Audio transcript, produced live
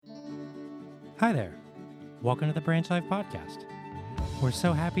Hi there. Welcome to the Branch Life Podcast. We're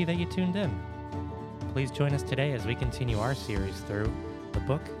so happy that you tuned in. Please join us today as we continue our series through the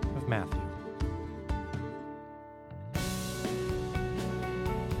book of Matthew.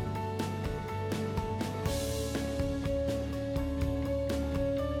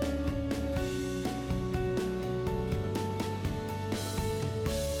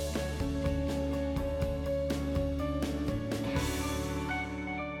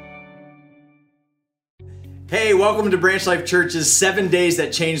 Hey, welcome to Branch Life Church's 7 Days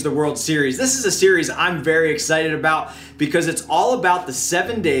That Changed the World series. This is a series I'm very excited about because it's all about the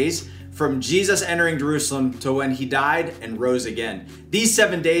 7 days from Jesus entering Jerusalem to when he died and rose again. These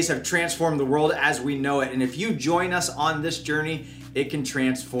 7 days have transformed the world as we know it, and if you join us on this journey, it can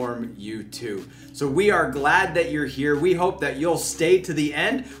transform you too. So we are glad that you're here. We hope that you'll stay to the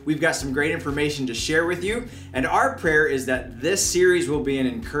end. We've got some great information to share with you, and our prayer is that this series will be an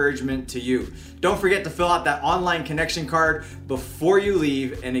encouragement to you. Don't forget to fill out that online connection card before you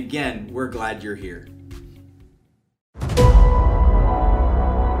leave, and again, we're glad you're here.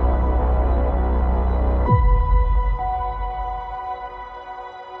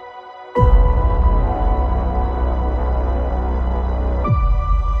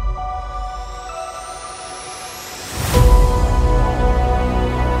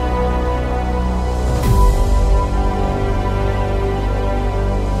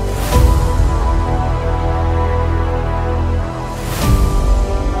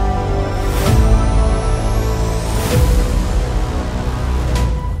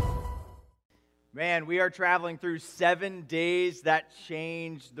 We are traveling through 7 days that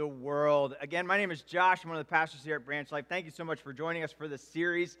changed the world. Again, my name is Josh. I'm one of the pastors here at Branch Life. Thank you so much for joining us for this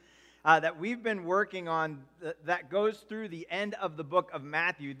series that we've been working on that goes through the end of the book of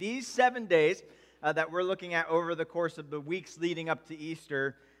Matthew. These 7 days that we're looking at over the course of the weeks leading up to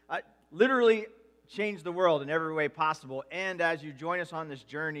Easter literally changed the world in every way possible. And as you join us on this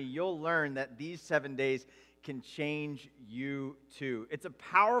journey, you'll learn that these 7 days can change you too. It's a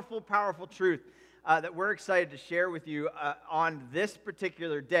powerful, powerful truth that we're excited to share with you on this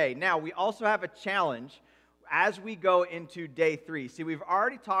particular day. Now, we also have a challenge as we go into day 3. See, we've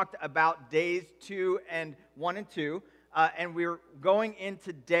already talked about days 1 and 2, and we're going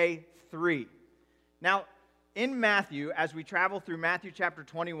into day 3. Now, in Matthew, as we travel through Matthew chapter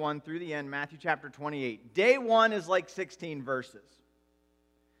 21 through the end, Matthew chapter 28, day 1 is like 16 verses.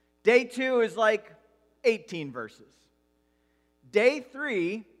 Day 2 is like 18 verses. Day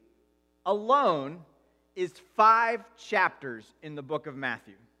 3 alone is 5 chapters in the book of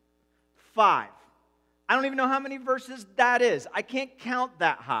Matthew. 5. I don't even know how many verses that is. I can't count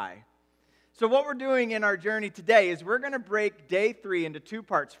that high. So what we're doing in our journey today is we're going to break day 3 into 2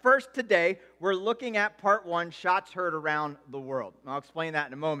 parts. First, today, we're looking at part 1, shots heard around the world. I'll explain that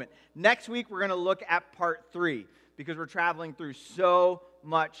in a moment. Next week, we're going to look at part 3 because we're traveling through so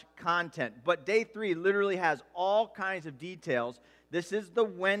much content. But day 3 literally has all kinds of details. This is the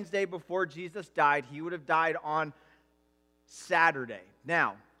Wednesday before Jesus died. He would have died on Saturday.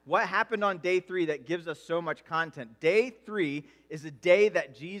 Now, what happened on day 3 that gives us so much content? Day 3 is a day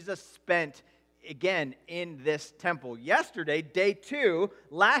that Jesus spent, again, in this temple. Yesterday, day 2,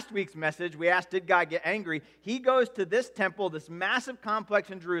 last week's message, we asked, did God get angry? He goes to this temple, this massive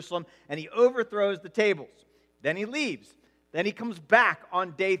complex in Jerusalem, and he overthrows the tables. Then he leaves. Then he comes back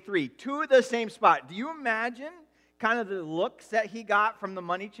on day 3 to the same spot. Do you imagine kind of the looks that he got from the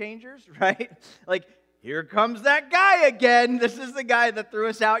money changers, right? Like, here comes that guy again. This is the guy that threw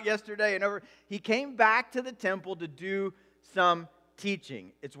us out yesterday. And he came back to the temple to do some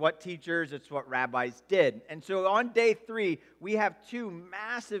teaching. It's what teachers, it's what rabbis did. And so on day 3, we have 2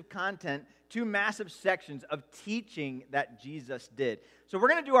 massive sections of teaching that Jesus did. So we're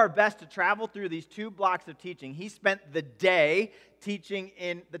going to do our best to travel through these 2 blocks of teaching. He spent the day teaching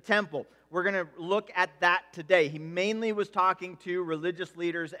in the temple. We're going to look at that today. He mainly was talking to religious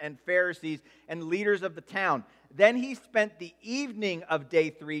leaders and Pharisees and leaders of the town. Then he spent the evening of day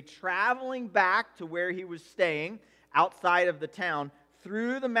 3 traveling back to where he was staying outside of the town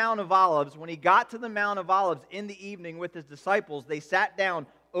through the Mount of Olives. When he got to the Mount of Olives in the evening with his disciples, they sat down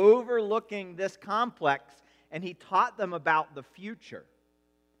overlooking this complex, and he taught them about the future.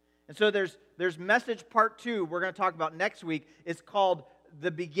 And so there's message part 2 we're going to talk about next week. It's called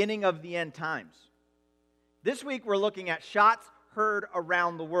the beginning of the end times. This week we're looking at shots heard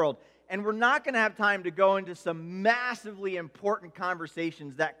around the world. And we're not going to have time to go into some massively important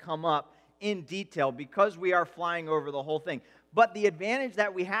conversations that come up in detail because we are flying over the whole thing. But the advantage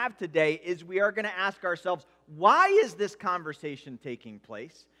that we have today is we are going to ask ourselves, why is this conversation taking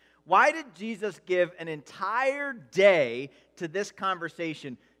place? Why did Jesus give an entire day to this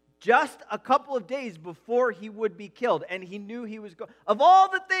conversation? just a couple of days before he would be killed. And he knew he was going. Of all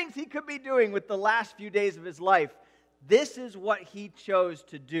the things he could be doing with the last few days of his life, this is what he chose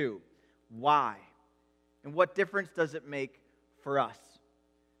to do. Why? And what difference does it make for us?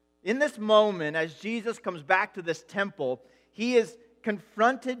 In this moment, as Jesus comes back to this temple, he is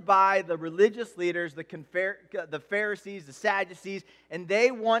confronted by the religious leaders, the Pharisees, the Sadducees, and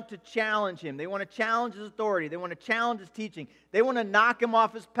they want to challenge him. They want to challenge his authority. They want to challenge his teaching. They want to knock him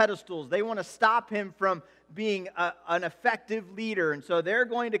off his pedestals. They want to stop him from being an effective leader. And so they're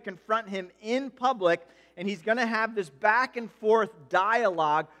going to confront him in public, and he's going to have this back and forth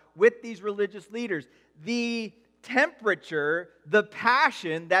dialogue with these religious leaders. The temperature, the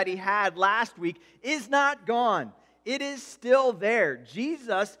passion that he had last week is not gone. It is still there.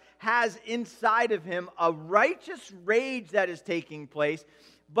 Jesus has inside of him a righteous rage that is taking place,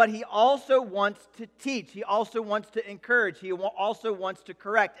 but he also wants to teach. He also wants to encourage. He also wants to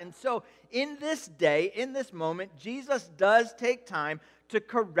correct. And so in this day, in this moment, Jesus does take time to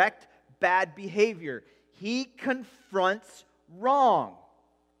correct bad behavior. He confronts wrong.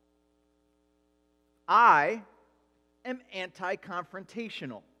 I am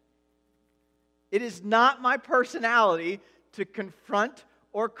anti-confrontational. It is not my personality to confront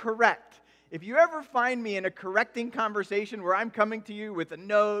or correct. If you ever find me in a correcting conversation where I'm coming to you with a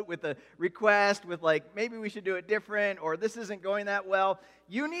note, with a request, with like, maybe we should do it different, or this isn't going that well,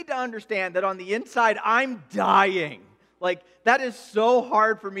 you need to understand that on the inside, I'm dying. Like, that is so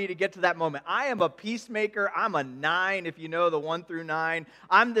hard for me to get to that moment. I am a peacemaker. I'm a 9, if you know the 1 through 9.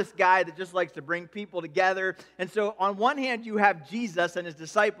 I'm this guy that just likes to bring people together. And so on one hand, you have Jesus and his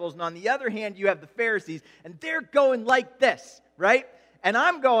disciples, and on the other hand, you have the Pharisees, and they're going like this, right? And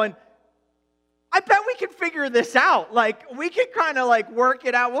I'm going, I bet we can figure this out. Like, we can kind of like work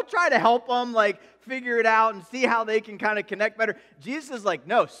it out. We'll try to help them, like, figure it out and see how they can kind of connect better. Jesus is like,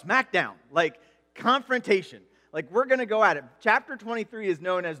 no, smackdown, like confrontation. Like, we're going to go at it. Chapter 23 is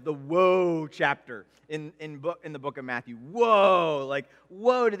known as the woe chapter in the book of Matthew. Woe, like,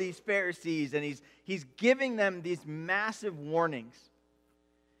 woe to these Pharisees. And he's giving them these massive warnings.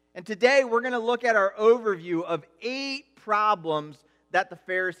 And today, we're going to look at our overview of 8 problems that the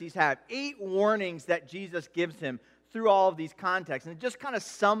Pharisees have. 8 warnings that Jesus gives him through all of these contexts. And it just kind of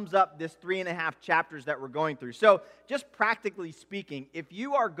sums up this 3.5 chapters that we're going through. So, just practically speaking, if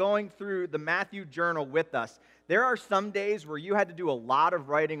you are going through the Matthew journal with us, there are some days where you had to do a lot of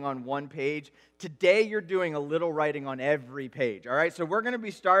writing on one page. Today, you're doing a little writing on every page, all right? So we're going to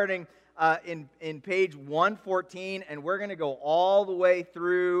be starting in page 114, and we're going to go all the way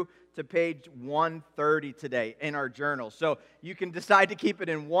through to page 130 today in our journal. So you can decide to keep it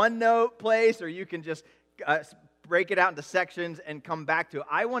in one note place, or you can just break it out into sections and come back to it.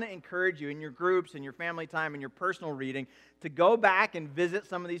 I want to encourage you in your groups, in your family time, in your personal reading, to go back and visit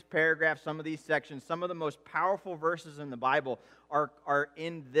some of these paragraphs, some of these sections. Some of the most powerful verses in the Bible are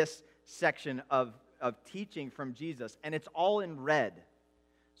in this section of teaching from Jesus, and it's all in red.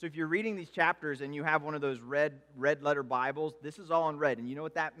 So if you're reading these chapters and you have one of those red letter Bibles, this is all in red, and you know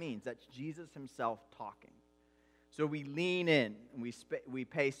what that means? That's Jesus himself talking. So we lean in, and we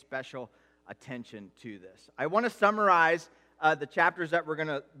pay special attention to this. I want to summarize the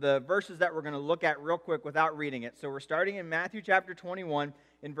verses that we're going to look at real quick without reading it. So we're starting in Matthew chapter 21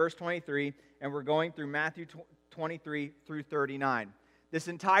 in verse 23, and we're going through Matthew 23 through 39. This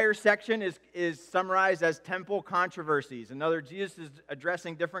entire section is summarized as temple controversies. Jesus is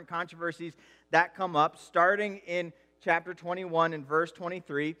addressing different controversies that come up, starting in chapter 21 and verse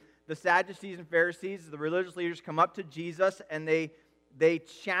 23. The Sadducees and Pharisees, the religious leaders, come up to Jesus, and they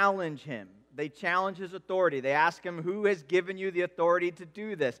challenge him. They challenge his authority. They ask him, who has given you the authority to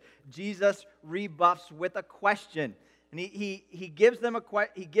do this? Jesus rebuffs with a question. And he gives them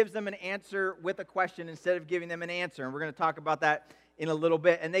an answer with a question instead of giving them an answer. And we're going to talk about that in a little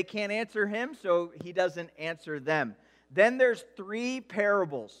bit. And they can't answer him, so he doesn't answer them. Then there's 3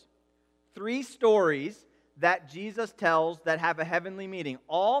 parables, 3 stories that Jesus tells that have a heavenly meaning.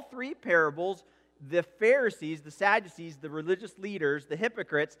 All 3 parables, the Pharisees, the Sadducees, the religious leaders, the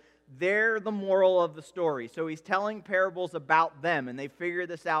hypocrites, they're the moral of the story. So he's telling parables about them, and they figure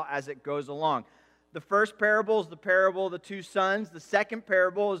this out as it goes along. The first parable is the parable of the 2 sons. The second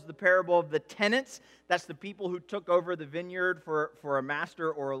parable is the parable of the tenants. That's the people who took over the vineyard for a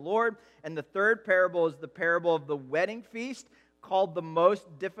master or a lord. And the third parable is the parable of the wedding feast, called the most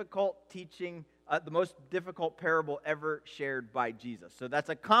difficult parable ever shared by Jesus. So that's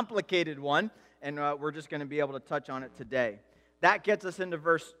a complicated one, and we're just going to be able to touch on it today. That gets us into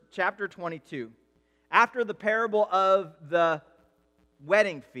chapter 22. After the parable of the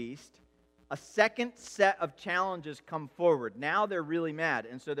wedding feast, a second set of challenges come forward. Now they're really mad,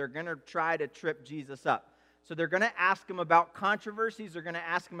 and so they're going to try to trip Jesus up. So they're going to ask him about controversies. They're going to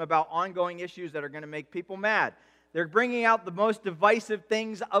ask him about ongoing issues that are going to make people mad. They're bringing out the most divisive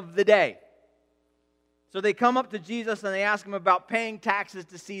things of the day. So they come up to Jesus and they ask him about paying taxes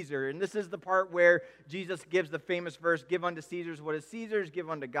to Caesar. And this is the part where Jesus gives the famous verse, "Give unto Caesar's what is Caesar's, give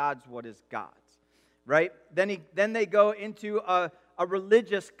unto God's what is God's." Right? Then they go into a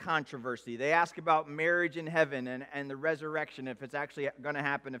religious controversy. They ask about marriage in heaven and the resurrection, if it's actually going to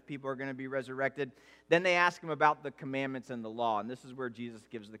happen, if people are going to be resurrected. Then they ask him about the commandments and the law. And this is where Jesus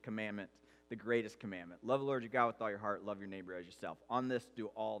gives the commandment, the greatest commandment. Love the Lord your God with all your heart. Love your neighbor as yourself. On this do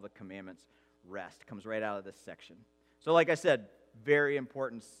all the commandments rest. Comes right out of this section. So like I said, very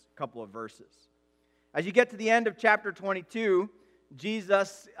important couple of verses. As you get to the end of chapter 22,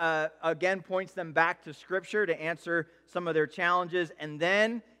 Jesus again points them back to Scripture to answer some of their challenges, and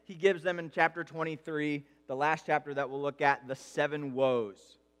then he gives them in chapter 23, the last chapter that we'll look at, the 7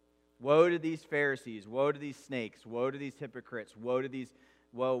 woes. Woe to these Pharisees, woe to these snakes, woe to these hypocrites, woe to these,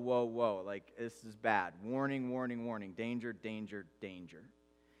 woe, woe, woe. Like, this is bad. Warning, warning, warning. Danger, danger, danger.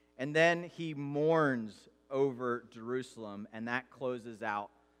 And then he mourns over Jerusalem, and that closes out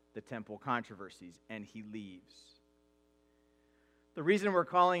the temple controversies, and he leaves. The reason we're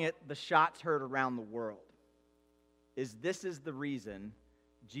calling it the shots heard around the world is this is the reason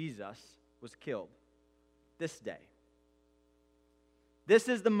Jesus was killed this day. This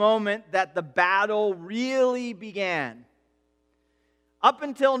is the moment that the battle really began. Up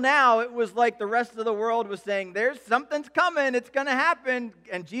until now, it was like the rest of the world was saying, something's coming, it's going to happen.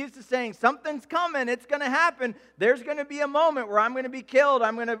 And Jesus is saying, something's coming, it's going to happen. There's going to be a moment where I'm going to be killed.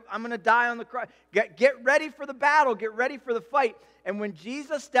 I'm going to die on the cross. Get ready for the battle. Get ready for the fight. And when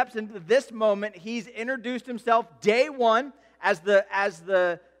Jesus steps into this moment, he's introduced himself day one as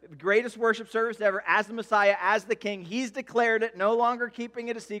the greatest worship service ever, as the Messiah, as the King. He's declared it, no longer keeping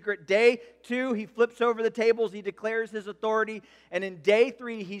it a secret. Day 2, he flips over the tables. He declares his authority. And in day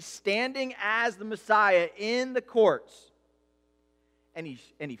 3, he's standing as the Messiah in the courts. And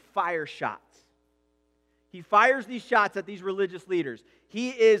he fires shots. He fires these shots at these religious leaders. He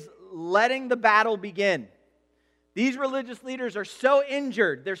is letting the battle begin. These religious leaders are so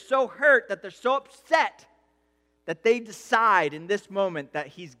injured, they're so hurt, that they're so upset that they decide in this moment that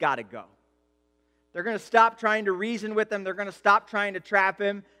he's got to go. They're going to stop trying to reason with him. They're going to stop trying to trap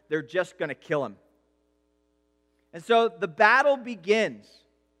him. They're just going to kill him. And so the battle begins.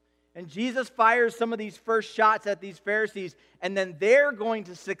 And Jesus fires some of these first shots at these Pharisees, and then they're going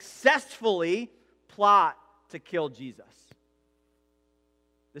to successfully plot to kill Jesus.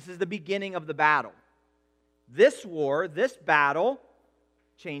 This is the beginning of the battle. This war, this battle,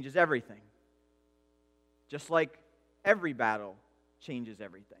 changes everything. Just like every battle changes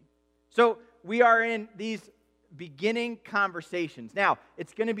everything. So we are in these beginning conversations. Now,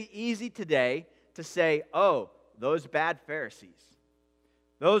 it's going to be easy today to say, oh, those bad Pharisees,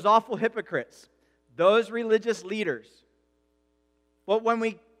 those awful hypocrites, those religious leaders. But when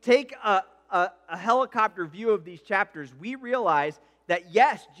we take a helicopter view of these chapters, we realize that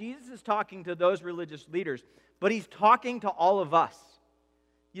yes, Jesus is talking to those religious leaders, but he's talking to all of us.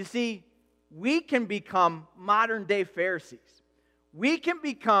 You see, we can become modern-day Pharisees. We can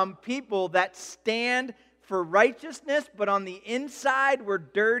become people that stand for righteousness, but on the inside, we're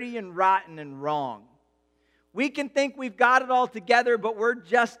dirty and rotten and wrong. We can think we've got it all together, but we're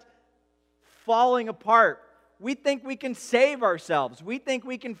just falling apart. We think we can save ourselves. We think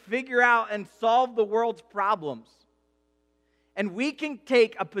we can figure out and solve the world's problems. And we can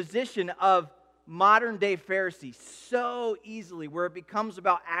take a position of modern-day Pharisee so easily, where it becomes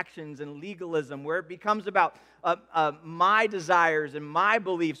about actions and legalism, where it becomes about my desires and my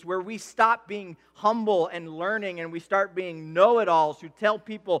beliefs, where we stop being humble and learning and we start being know-it-alls who tell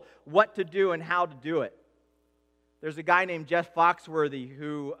people what to do and how to do it. There's a guy named Jeff Foxworthy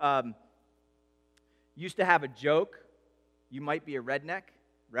who used to have a joke, you might be a redneck,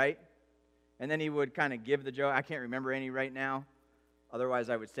 right? And then he would kind of give the joke. I can't remember any right now. Otherwise,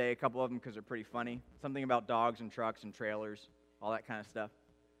 I would say a couple of them because they're pretty funny. Something about dogs and trucks and trailers, all that kind of stuff.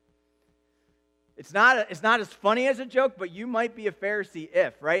 It's not as funny as a joke, but you might be a Pharisee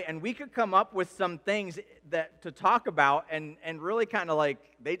if, right? And we could come up with some things that to talk about and really kind of like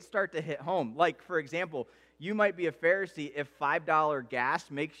they'd start to hit home. Like, for example, you might be a Pharisee if $5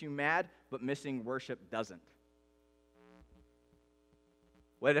 gas makes you mad, but missing worship doesn't.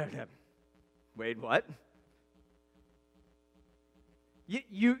 Wait, what?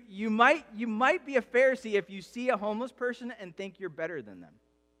 You might be a Pharisee if you see a homeless person and think you're better than them.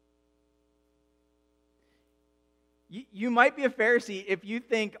 You might be a Pharisee if you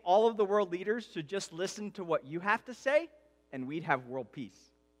think all of the world leaders should just listen to what you have to say and we'd have world peace.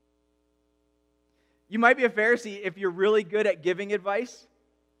 You might be a Pharisee if you're really good at giving advice,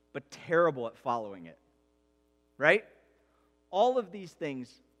 but terrible at following it. Right? All of these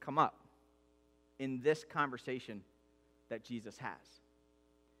things come up in this conversation that Jesus has.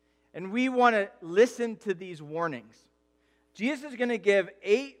 And we want to listen to these warnings. Jesus is going to give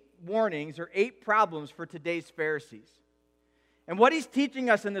 8 warnings or 8 problems for today's Pharisees. And what he's teaching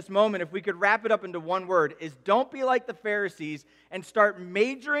us in this moment, if we could wrap it up into one word, is don't be like the Pharisees and start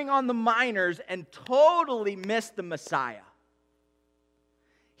majoring on the minors and totally miss the Messiah.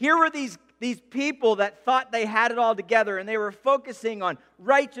 Here were these people that thought they had it all together, and they were focusing on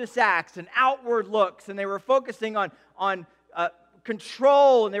righteous acts and outward looks, and they were focusing on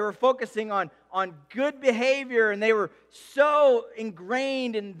control, and they were focusing on good behavior, and they were so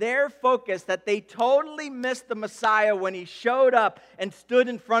ingrained in their focus that they totally missed the Messiah when he showed up and stood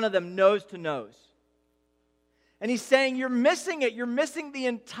in front of them nose to nose. And he's saying, you're missing it. You're missing the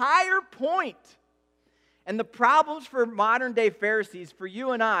entire point. And the problems for modern day Pharisees, for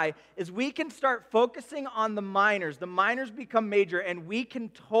you and I, is we can start focusing on the minors. The minors become major, and we can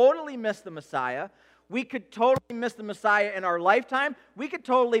totally miss the Messiah. We could totally miss the Messiah in our lifetime. We could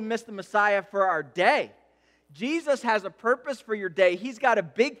totally miss the Messiah for our day. Jesus has a purpose for your day. He's got a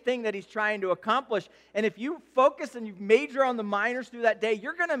big thing that he's trying to accomplish. And if you focus and you major on the minors through that day,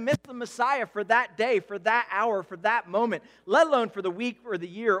 you're going to miss the Messiah for that day, for that hour, for that moment, let alone for the week or the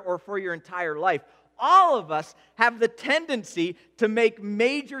year or for your entire life. All of us have the tendency to make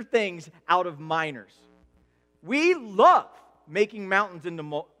major things out of minors. We love making mountains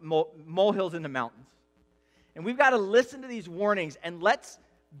into molehills into mountains. And we've got to listen to these warnings, and let's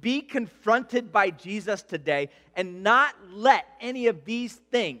be confronted by Jesus today and not let any of these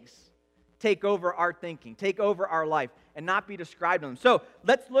things take over our thinking, take over our life, and not be described in them. So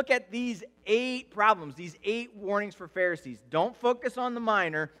let's look at these 8 problems, these 8 warnings for Pharisees. Don't focus on the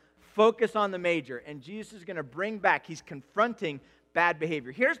minor, focus on the major. And Jesus is going to bring back, he's confronting bad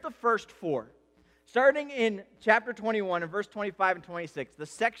behavior. Here's the first 4. Starting in chapter 21 and verse 25 and 26, the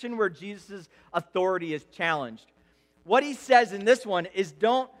section where Jesus' authority is challenged. What he says in this one is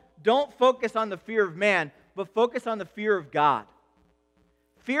don't focus on the fear of man, but focus on the fear of God.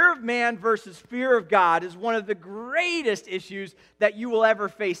 Fear of man versus fear of God is one of the greatest issues that you will ever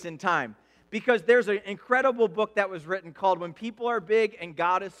face in time. Because there's an incredible book that was written called When People Are Big and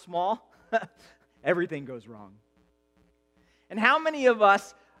God is Small, Everything Goes Wrong. And how many of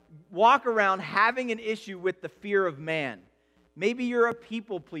us walk around having an issue with the fear of man? Maybe you're a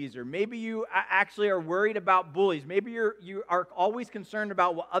people pleaser. Maybe you actually are worried about bullies. Maybe you are always concerned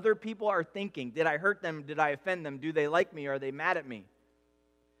about what other people are thinking. Did I hurt them? Did I offend them? Do they like me? Are they mad at me?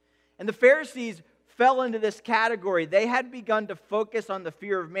 And the Pharisees fell into this category. They had begun to focus on the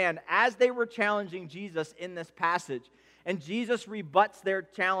fear of man as they were challenging Jesus in this passage. And Jesus rebuts their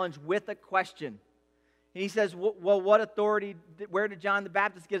challenge with a question. And he says, well, what authority, where did John the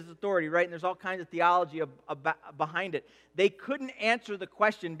Baptist get his authority, right? And there's all kinds of theology behind it. They couldn't answer the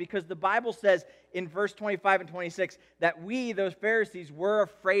question because the Bible says in verse 25 and 26 that we, those Pharisees, were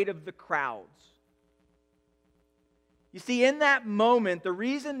afraid of the crowds. You see, in that moment, the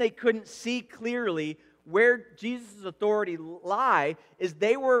reason they couldn't see clearly where Jesus' authority lie is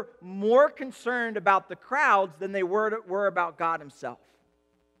they were more concerned about the crowds than they were about God himself.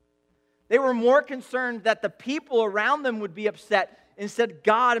 They were more concerned that the people around them would be upset instead of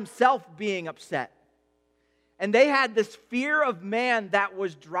God himself being upset. And they had this fear of man that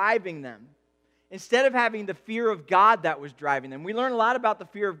was driving them instead of having the fear of God that was driving them. We learn a lot about the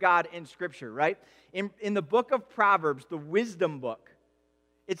fear of God in Scripture, right? In the book of Proverbs, the wisdom book,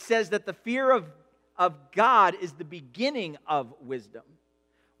 it says that the fear of God is the beginning of wisdom.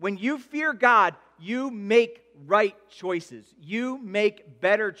 When you fear God, you make right choices. You make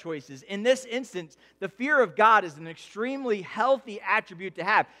better choices. In this instance, the fear of God is an extremely healthy attribute to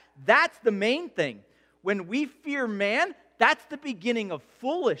have. That's the main thing. When we fear man, that's the beginning of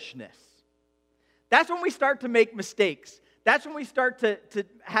foolishness. That's when we start to make mistakes. That's when we start to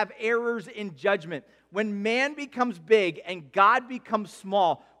have errors in judgment. When man becomes big and God becomes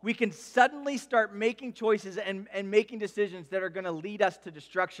small, we can suddenly start making choices and making decisions that are going to lead us to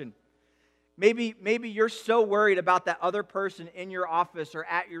destruction. Maybe you're so worried about that other person in your office or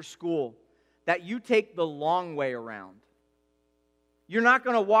at your school that you take the long way around. You're not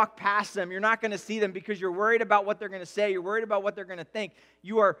going to walk past them. You're not going to see them because you're worried about what they're going to say. You're worried about what they're going to think.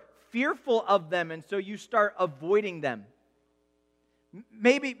 You are fearful of them, and so you start avoiding them.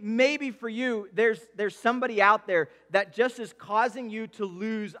 Maybe for you, there's somebody out there that just is causing you to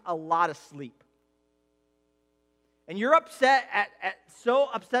lose a lot of sleep. and you're upset so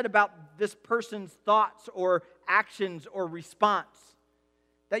upset about this person's thoughts or actions or response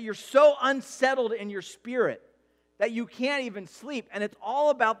that you're so unsettled in your spirit that you can't even sleep, and it's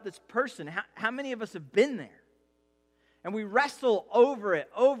all about this person. How many of us have been there? And we wrestle over it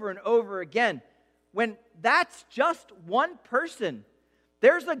over and over again. When that's just one person,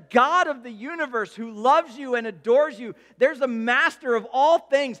 there's a God of the universe who loves you and adores you. There's a master of all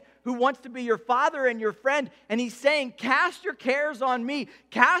things who wants to be your father and your friend. And he's saying, cast your cares on me.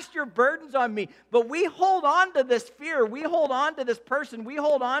 Cast your burdens on me. But we hold on to this fear. We hold on to this person. We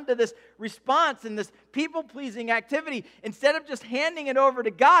hold on to this response and this people-pleasing activity instead of just handing it over to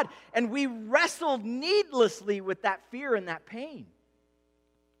God. And we wrestle needlessly with that fear and that pain.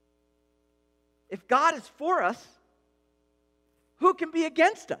 If God is for us, who can be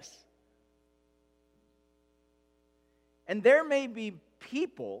against us? And there may be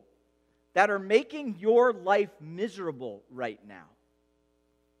people that are making your life miserable right now.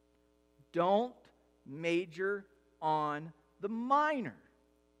 Don't major on the minor.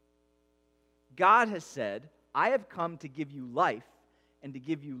 God has said, I have come to give you life and to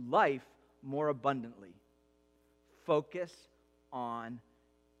give you life more abundantly. Focus on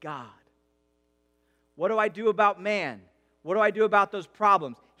God. What do I do about man? What do I do about those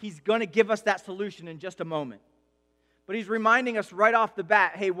problems? He's going to give us that solution in just a moment. But he's reminding us right off the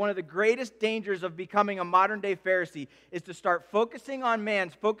bat, hey, one of the greatest dangers of becoming a modern-day Pharisee is to start focusing on man,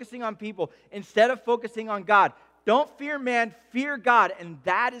 focusing on people, instead of focusing on God. Don't fear man, fear God. And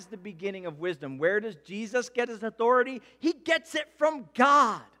that is the beginning of wisdom. Where does Jesus get his authority? He gets it from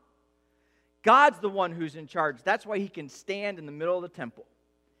God. God's the one who's in charge. That's why he can stand in the middle of the temple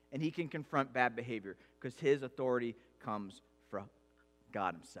and he can confront bad behavior, because his authority comes from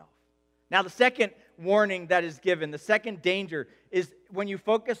God himself. Now, the second warning that is given, the second danger, is when you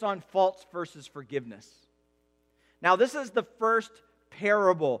focus on faults versus forgiveness. Now, this is the first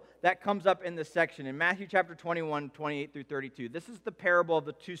parable that comes up in this section in Matthew chapter 21, 28 through 32. This is the parable of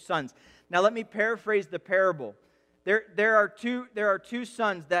the two sons. Now, let me paraphrase the parable. There are two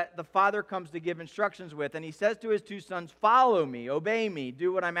sons that the father comes to give instructions with, and he says to his two sons, follow me, obey me,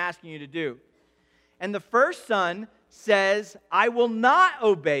 do what I'm asking you to do. And the first son says, I will not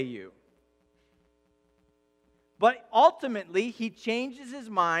obey you. But ultimately, he changes his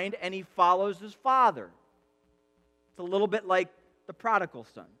mind and he follows his father. It's a little bit like the prodigal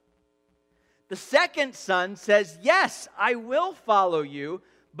son. The second son says, yes, I will follow you.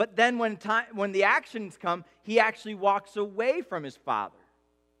 But then when the actions come, he actually walks away from his father.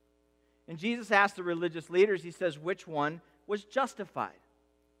 And Jesus asked the religious leaders, he says, which one was justified?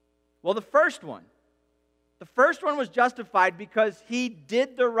 Well, the first one. The first one was justified because he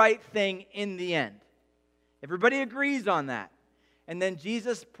did the right thing in the end. Everybody agrees on that. And then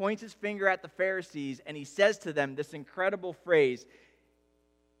Jesus points his finger at the Pharisees and he says to them this incredible phrase,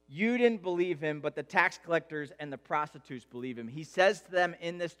 you didn't believe him, but the tax collectors and the prostitutes believe him. He says to them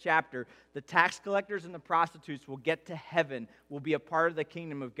in this chapter, the tax collectors and the prostitutes will get to heaven, will be a part of the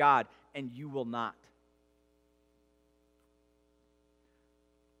kingdom of God, and you will not.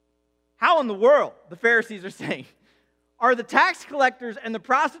 How in the world, the Pharisees are saying, are the tax collectors and the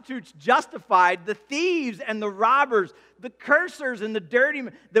prostitutes justified, the thieves and the robbers, the cursers and the dirty,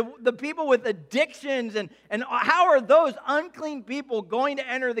 the people with addictions, and how are those unclean people going to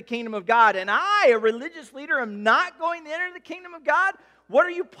enter the kingdom of God? And I, a religious leader, am not going to enter the kingdom of God? What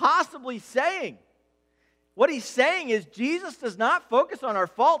are you possibly saying? What he's saying is Jesus does not focus on our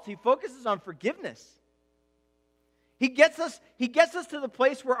faults. He focuses on forgiveness. He gets us to the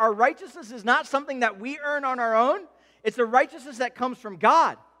place where our righteousness is not something that we earn on our own. It's a righteousness that comes from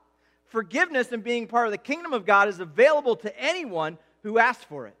God. Forgiveness and being part of the kingdom of God is available to anyone who asks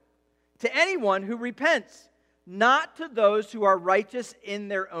for it, to anyone who repents, not to those who are righteous in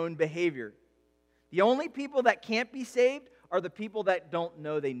their own behavior. The only people that can't be saved are the people that don't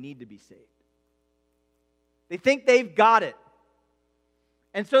know they need to be saved. They think they've got it.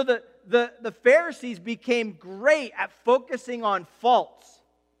 And so the Pharisees became great at focusing on faults.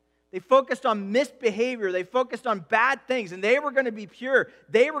 They focused on misbehavior. They focused on bad things. And they were going to be pure.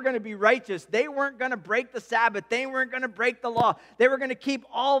 They were going to be righteous. They weren't going to break the Sabbath. They weren't going to break the law. They were going to keep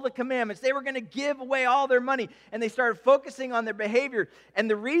all the commandments. They were going to give away all their money. And they started focusing on their behavior. And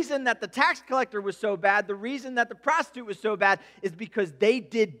the reason that the tax collector was so bad, the reason that the prostitute was so bad, is because they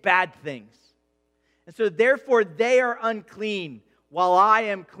did bad things. And so therefore they are unclean while I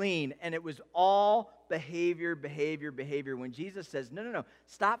am clean. And it was all behavior. When Jesus says, no,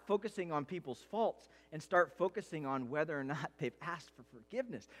 stop focusing on people's faults and start focusing on whether or not they've asked for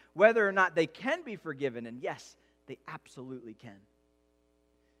forgiveness, whether or not they can be forgiven. And yes, they absolutely can.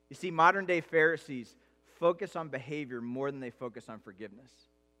 You see, modern day Pharisees focus on behavior more than they focus on forgiveness.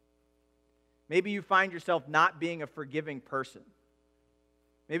 Maybe you find yourself not being a forgiving person.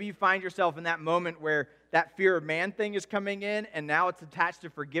 Maybe you find yourself in that moment where that fear of man thing is coming in, and now it's attached to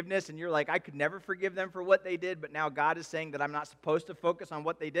forgiveness, and you're like, I could never forgive them for what they did, but now God is saying that I'm not supposed to focus on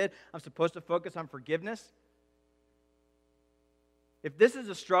what they did. I'm supposed to focus on forgiveness. If this is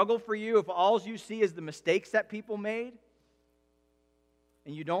a struggle for you, if all you see is the mistakes that people made,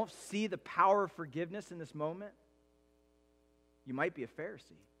 and you don't see the power of forgiveness in this moment, you might be a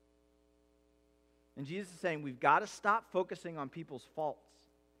Pharisee. And Jesus is saying we've got to stop focusing on people's faults.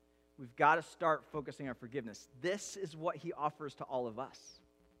 We've got to start focusing on forgiveness. This is what he offers to all of us.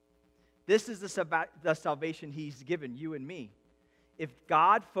 This is the salvation he's given you and me. If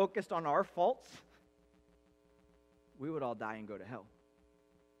God focused on our faults, we would all die and go to hell.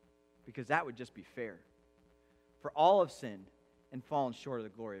 Because that would just be fair. For all have sinned and fallen short of the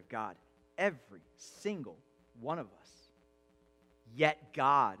glory of God. Every single one of us. Yet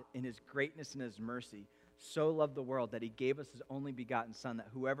God, in his greatness and his mercy, so loved the world that he gave us his only begotten Son, that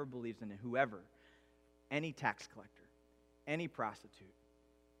whoever believes in him, whoever, any tax collector, any prostitute,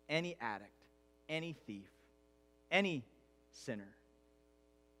 any addict, any thief, any sinner,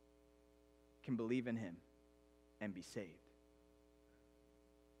 can believe in him and be saved.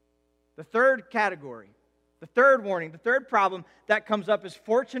 The third category, the third warning, the third problem that comes up is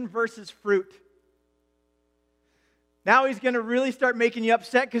fortune versus fruit. Now he's going to really start making you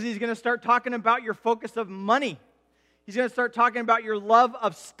upset because he's going to start talking about your focus of money. He's going to start talking about your love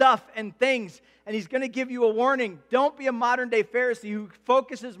of stuff and things. And he's going to give you a warning. Don't be a modern-day Pharisee who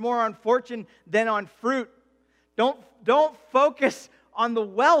focuses more on fortune than on fruit. Don't focus on the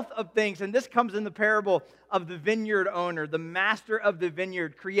wealth of things. And this comes in the parable of the vineyard owner. The master of the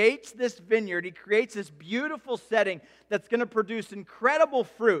vineyard creates this vineyard. He creates this beautiful setting that's going to produce incredible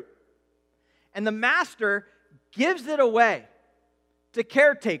fruit. And the master gives it away to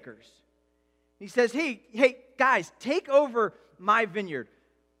caretakers. He says, hey, guys, take over my vineyard.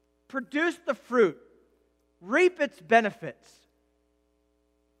 Produce the fruit. Reap its benefits.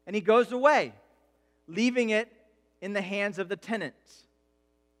 And he goes away, leaving it in the hands of the tenants.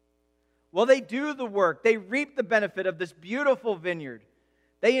 Well, they do the work. They reap the benefit of this beautiful vineyard.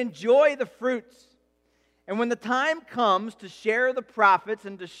 They enjoy the fruits. And when the time comes to share the profits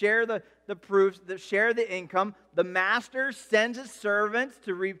and to share the proofs, to share the income, the master sends his servants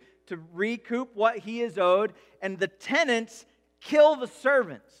to recoup what he is owed, and the tenants kill the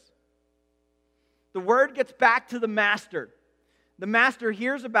servants. The word gets back to the master. The master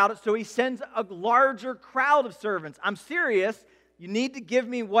hears about it, so he sends a larger crowd of servants. I'm serious. You need to give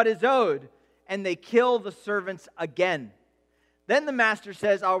me what is owed. And they kill the servants again. Then the master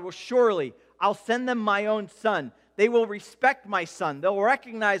says, I'll send them my own son. They will respect my son. They'll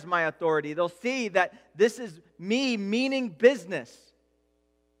recognize my authority. They'll see that this is me meaning business.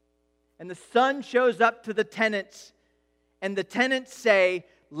 And the son shows up to the tenants. And the tenants say,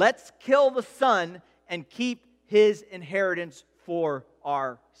 let's kill the son and keep his inheritance for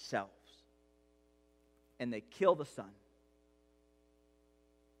ourselves. And they kill the son.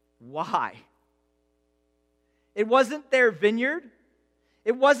 Why? It wasn't their vineyard.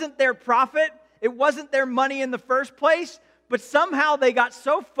 It wasn't their profit. It wasn't their money in the first place. But somehow they got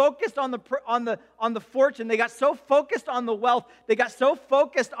so focused on the fortune, they got so focused on the wealth, they got so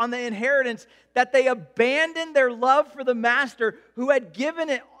focused on the inheritance that they abandoned their love for the master who had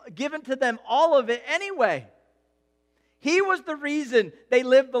given to them all of it anyway. He was the reason they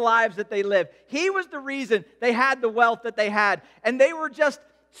lived the lives that they lived. He was the reason they had the wealth that they had. And they were just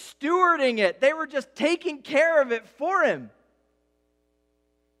stewarding it. They were just taking care of it for him.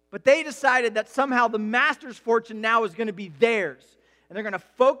 But they decided that somehow the master's fortune now is going to be theirs. And they're going to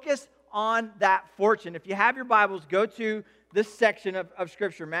focus on that fortune. If you have your Bibles, go to this section of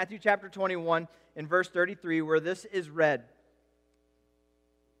Scripture, Matthew chapter 21 in verse 33, where this is read.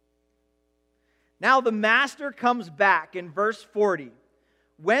 Now the master comes back in verse 40.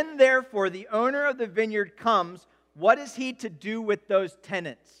 When therefore the owner of the vineyard comes, what is he to do with those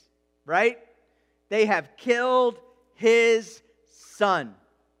tenants? Right? They have killed his son.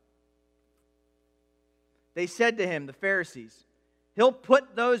 They said to him, the Pharisees, he'll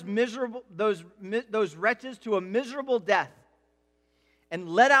put those wretches to a miserable death and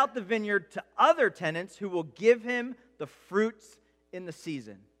let out the vineyard to other tenants who will give him the fruits in the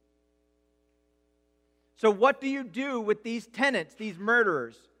season. So what do you do with these tenants, these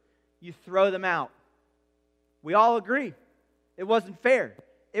murderers? You throw them out. We all agree. It wasn't fair.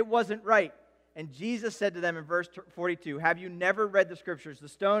 It wasn't right. And Jesus said to them in verse 42, have you never read the Scriptures? The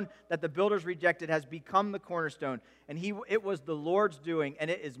stone that the builders rejected has become the cornerstone. And it was the Lord's doing, and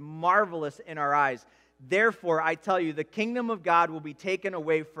it is marvelous in our eyes. Therefore, I tell you, the kingdom of God will be taken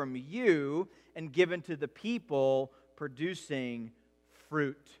away from you and given to the people producing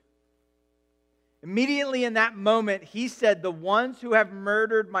fruit. Immediately in that moment, he said, the ones who have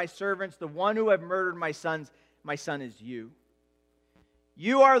murdered my servants, the one who have murdered my son is you.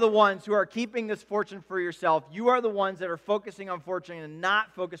 You are the ones who are keeping this fortune for yourself. You are the ones that are focusing on fortune and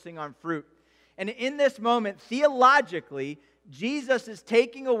not focusing on fruit. And in this moment, theologically, Jesus is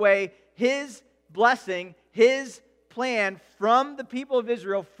taking away his blessing, his plan from the people of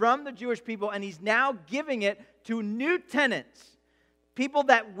Israel, from the Jewish people, and he's now giving it to new tenants. People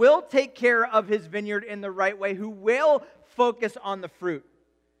that will take care of his vineyard in the right way, who will focus on the fruit.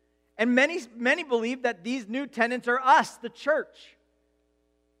 And many believe that these new tenants are us, the church.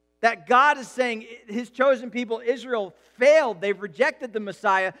 That God is saying his chosen people, Israel, failed. They've rejected the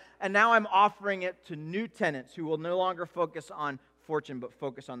Messiah, and now I'm offering it to new tenants who will no longer focus on fortune, but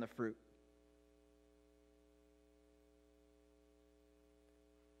focus on the fruit.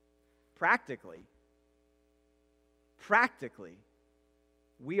 Practically,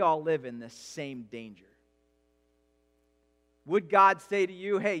 we all live in this same danger. Would God say to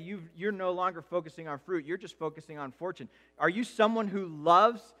you, hey, you're no longer focusing on fruit, you're just focusing on fortune? Are you someone who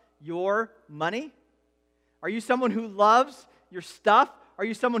loves your money? Are you someone who loves your stuff? Are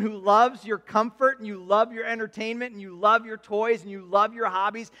you someone who loves your comfort and you love your entertainment and you love your toys and you love your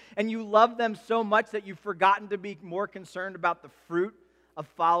hobbies and you love them so much that you've forgotten to be more concerned about the fruit of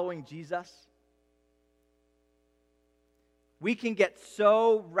following Jesus? We can get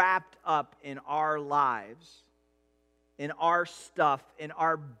so wrapped up in our lives, in our stuff, in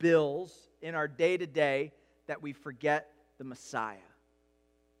our bills, in our day-to-day, that we forget the Messiah.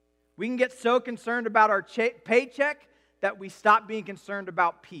 We can get so concerned about our paycheck that we stop being concerned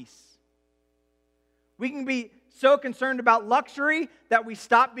about peace. We can be so concerned about luxury that we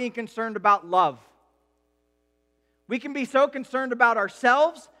stop being concerned about love. We can be so concerned about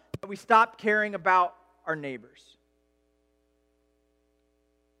ourselves that we stop caring about our neighbors.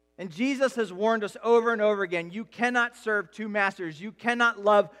 And Jesus has warned us over and over again, you cannot serve two masters. You cannot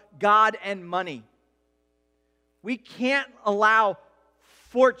love God and money. We can't allow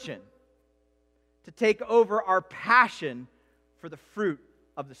fortune to take over our passion for the fruit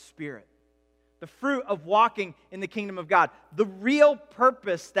of the Spirit, the fruit of walking in the kingdom of God, the real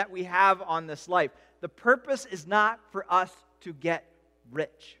purpose that we have on this life. The purpose is not for us to get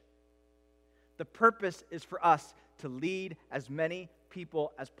rich. The purpose is for us to lead as many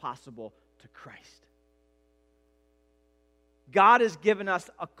people as possible to Christ. God has given us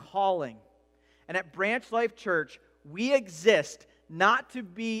a calling. And at Branch Life Church, we exist not to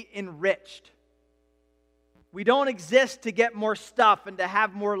be enriched. We don't exist to get more stuff and to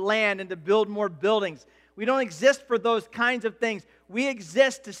have more land and to build more buildings. We don't exist for those kinds of things. We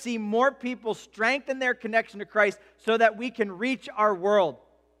exist to see more people strengthen their connection to Christ so that we can reach our world.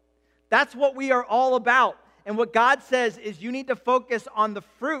 That's what we are all about. And what God says is you need to focus on the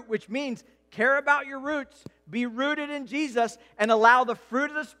fruit, which means care about your roots, be rooted in Jesus, and allow the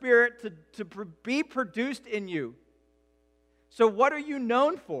fruit of the Spirit to be produced in you. So what are you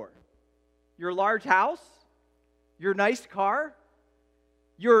known for? Your large house? Your nice car?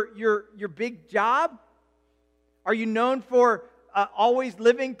 Your big job? Are you known for always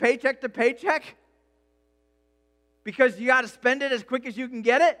living paycheck to paycheck? Because you got to spend it as quick as you can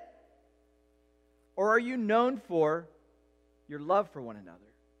get it? Or are you known for your love for one another?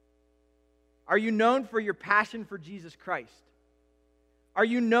 Are you known for your passion for Jesus Christ? Are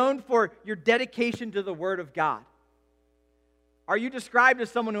you known for your dedication to the Word of God? Are you described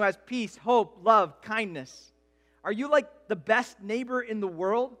as someone who has peace, hope, love, kindness? Are you like the best neighbor in the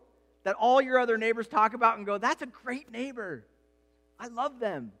world that all your other neighbors talk about and go, that's a great neighbor. I love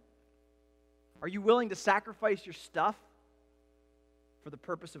them. Are you willing to sacrifice your stuff for the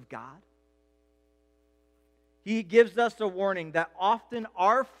purpose of God? He gives us a warning that often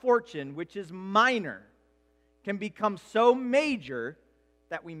our fortune, which is minor, can become so major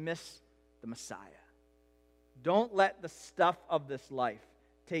that we miss the Messiah. Don't let the stuff of this life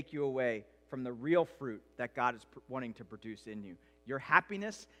take you away from the real fruit that God is wanting to produce in you. Your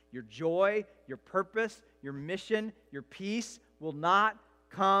happiness, your joy, your purpose, your mission, your peace will not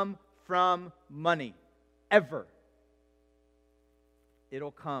come from money, ever.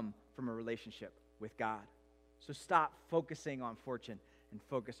 It'll come from a relationship with God. So stop focusing on fortune and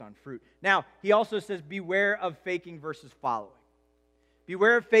focus on fruit. Now, he also says, beware of faking versus following.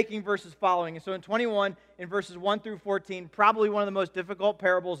 Beware of faking versus following. And so in 21, in verses 1 through 14, probably one of the most difficult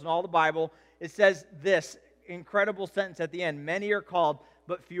parables in all the Bible, it says this incredible sentence at the end: many are called,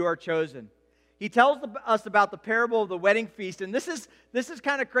 but few are chosen. He tells us about the parable of the wedding feast, and this is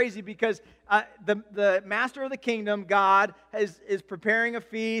kind of crazy because the master of the kingdom, God, is preparing a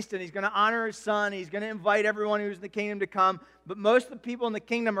feast, and he's going to honor his son. He's going to invite everyone who's in the kingdom to come, but most of the people in the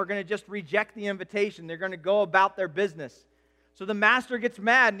kingdom are going to just reject the invitation. They're going to go about their business. So the master gets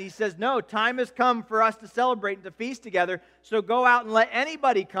mad, and he says, no, time has come for us to celebrate and to feast together, so go out and let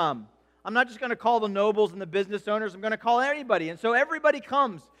anybody come. I'm not just going to call the nobles and the business owners. I'm going to call anybody. And so everybody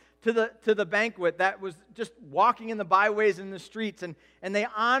comes to the banquet that was just walking in the byways and the streets, and they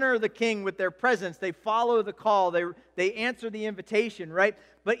honor the king with their presence. They follow the call. They answer the invitation, right?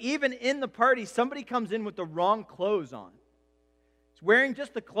 But even in the party, somebody comes in with the wrong clothes on. He's wearing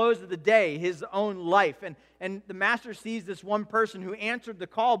just the clothes of the day, his own life. And the master sees this one person who answered the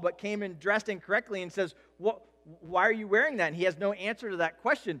call but came in dressed incorrectly and says, why are you wearing that? And he has no answer to that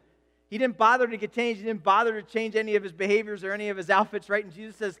question. He didn't bother to get changed. He didn't bother to change any of his behaviors or any of his outfits, right? And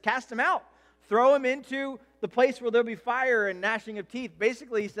Jesus says, cast him out. Throw him into the place where there'll be fire and gnashing of teeth.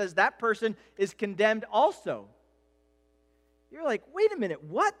 Basically, he says that person is condemned also. You're like, wait a minute,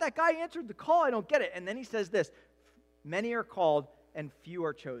 what? That guy answered the call. I don't get it. And then he says this, many are called and few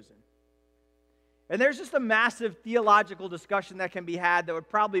are chosen. And there's just a massive theological discussion that can be had that would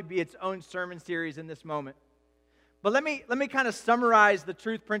probably be its own sermon series in this moment. But let me kind of summarize the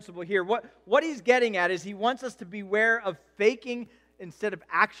truth principle here. What he's getting at is he wants us to beware of faking instead of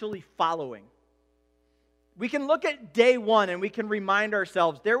actually following. We can look at day one and we can remind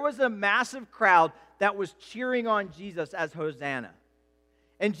ourselves there was a massive crowd that was cheering on Jesus as Hosanna.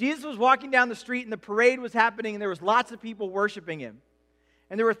 And Jesus was walking down the street and the parade was happening and there was lots of people worshiping him.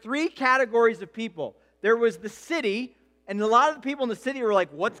 And there were three categories of people. There was the city. And a lot of the people in the city were like,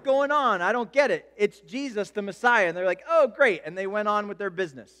 what's going on? I don't get it. It's Jesus, the Messiah. And they're like, oh, great. And they went on with their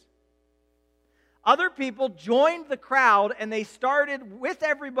business. Other people joined the crowd and they started with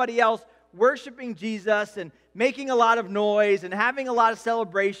everybody else worshiping Jesus and making a lot of noise and having a lot of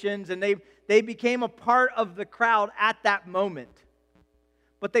celebrations. And they became a part of the crowd at that moment.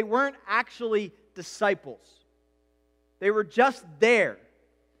 But they weren't actually disciples. They were just there.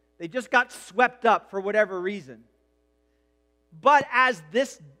 They just got swept up for whatever reason. But as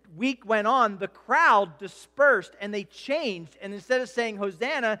this week went on, the crowd dispersed and they changed. And instead of saying,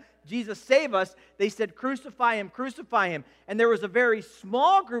 Hosanna, Jesus save us, they said, crucify him, crucify him. And there was a very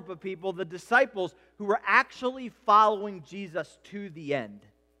small group of people, the disciples, who were actually following Jesus to the end.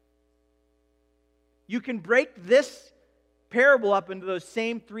 You can break this parable up into those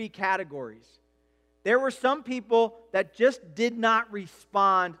same three categories. There were some people that just did not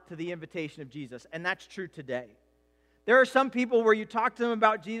respond to the invitation of Jesus, and that's true today. There are some people where you talk to them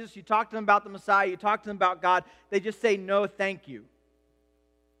about Jesus, you talk to them about the Messiah, you talk to them about God, they just say, no, thank you.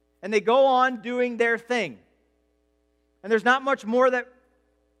 And they go on doing their thing. And there's not much more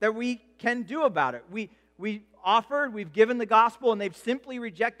that we can do about it. We offered, we've given the gospel, and they've simply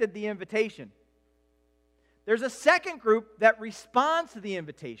rejected the invitation. There's a second group that responds to the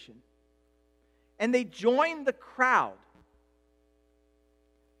invitation. And they join the crowd.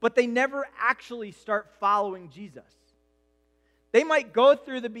 But they never actually start following Jesus. They might go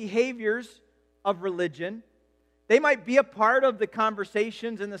through the behaviors of religion. They might be a part of the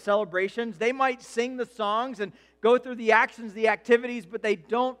conversations and the celebrations. They might sing the songs and go through the actions, the activities, but they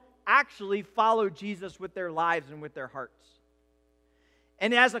don't actually follow Jesus with their lives and with their hearts.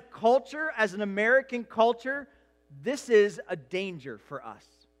 And as a culture, as an American culture, this is a danger for us.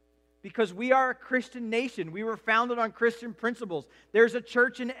 Because we are a Christian nation. We were founded on Christian principles. There's a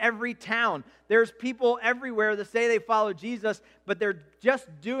church in every town. There's people everywhere that say they follow Jesus, but they're just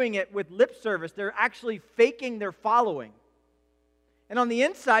doing it with lip service. They're actually faking their following. And on the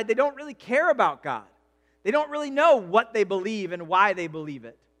inside, they don't really care about God. They don't really know what they believe and why they believe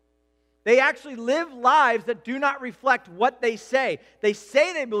it. They actually live lives that do not reflect what they say. They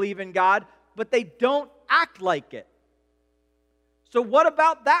say they believe in God, but they don't act like it. So what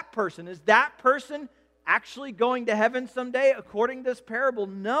about that person? Is that person actually going to heaven someday according to this parable?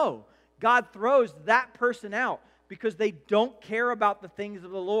 No. God throws that person out because they don't care about the things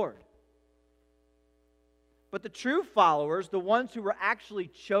of the Lord. But the true followers, the ones who were actually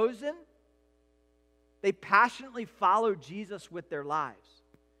chosen, they passionately follow Jesus with their lives.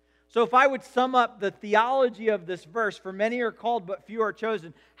 So if I would sum up the theology of this verse, for many are called but few are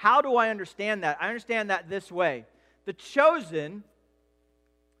chosen, how do I understand that? I understand that this way. The chosen...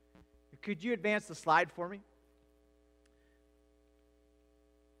 Could you advance the slide for me?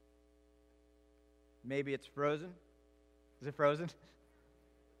 Maybe it's frozen. Is it frozen?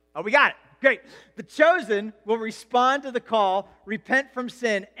 Oh, we got it. Great. The chosen will respond to the call, repent from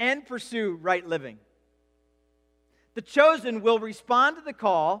sin, and pursue right living. The chosen will respond to the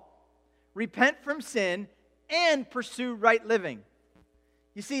call, repent from sin, and pursue right living.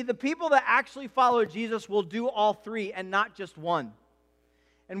 You see, the people that actually follow Jesus will do all three and not just one.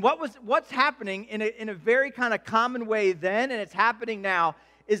 And what's happening in a very kind of common way then, and it's happening now,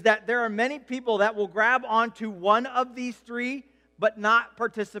 is that there are many people that will grab onto one of these three, but not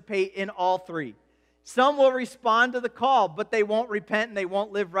participate in all three. Some will respond to the call, but they won't repent and they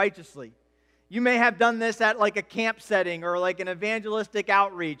won't live righteously. You may have done this at like a camp setting or like an evangelistic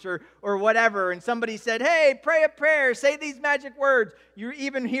outreach or whatever, and somebody said, hey, pray a prayer, say these magic words. You're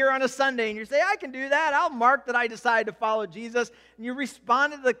even here on a Sunday, and you say, I can do that. I'll mark that I decided to follow Jesus. And you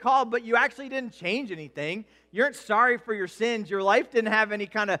responded to the call, but you actually didn't change anything. You aren't sorry for your sins. Your life didn't have any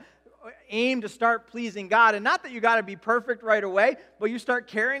kind of aim to start pleasing God. And not that you got to be perfect right away, but you start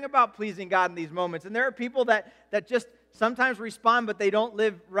caring about pleasing God in these moments. And there are people that just sometimes respond, but they don't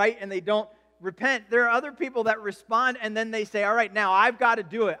live right and they don't repent. There are other people that respond and then they say, all right, now I've got to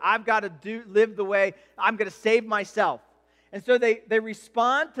do it. I've got to live the way I'm going to save myself. And so they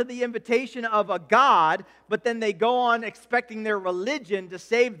respond to the invitation of a God, but then they go on expecting their religion to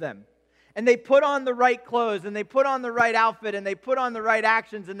save them. And they put on the right clothes, and they put on the right outfit, and they put on the right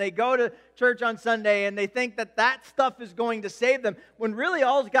actions, and they go to church on Sunday, and they think that that stuff is going to save them, when really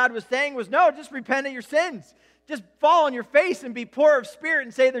all God was saying was, no, just repent of your sins. Just fall on your face and be poor of spirit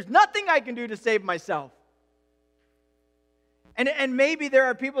and say, there's nothing I can do to save myself. And maybe there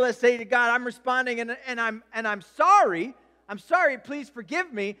are people that say to God, I'm responding and I'm sorry. I'm sorry, please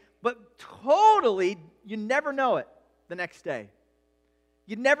forgive me. But totally, you never know it the next day.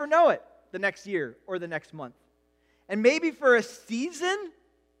 You never know it the next year or the next month. And maybe for a season,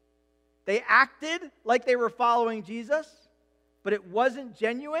 they acted like they were following Jesus, but it wasn't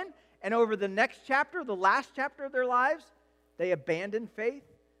genuine. And over the next chapter, the last chapter of their lives, they abandoned faith.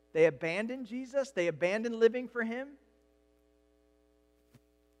 They abandoned Jesus. They abandoned living for Him.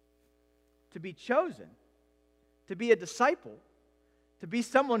 To be chosen, to be a disciple, to be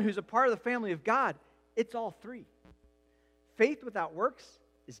someone who's a part of the family of God, it's all three. Faith without works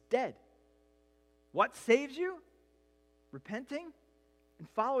is dead. What saves you? Repenting and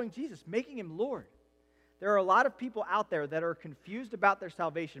following Jesus, making Him Lord. There are a lot of people out there that are confused about their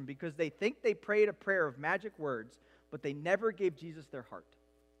salvation because they think they prayed a prayer of magic words, but they never gave Jesus their heart.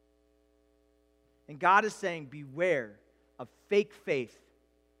 And God is saying, beware of fake faith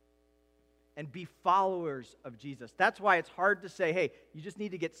and be followers of Jesus. That's why it's hard to say, hey, you just need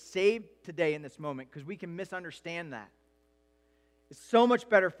to get saved today in this moment, because we can misunderstand that. It's so much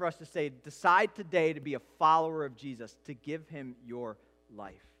better for us to say, decide today to be a follower of Jesus, to give Him your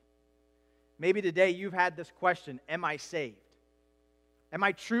life. Maybe today you've had this question, am I saved? Am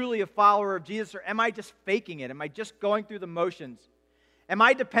I truly a follower of Jesus, or am I just faking it? Am I just going through the motions? Am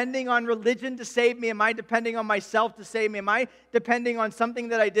I depending on religion to save me? Am I depending on myself to save me? Am I depending on something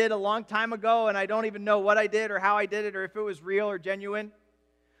that I did a long time ago and I don't even know what I did or how I did it or if it was real or genuine?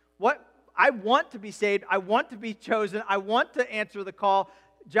 I want to be saved. I want to be chosen. I want to answer the call.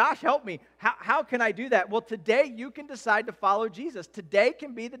 Josh, help me. How can I do that? Well, today you can decide to follow Jesus. Today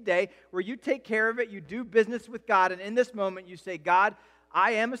can be the day where you take care of it, you do business with God, and in this moment you say, God,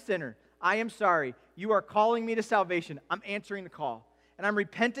 I am a sinner. I am sorry. You are calling me to salvation. I'm answering the call, and I'm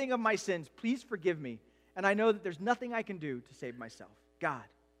repenting of my sins. Please forgive me. And I know that there's nothing I can do to save myself. God,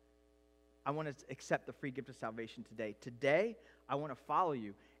 I want to accept the free gift of salvation today. Today, I want to follow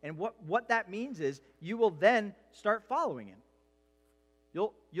you. And what that means is you will then start following Him.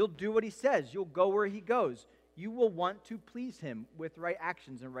 You'll do what He says. You'll go where He goes. You will want to please Him with right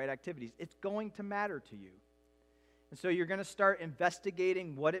actions and right activities. It's going to matter to you. And so you're going to start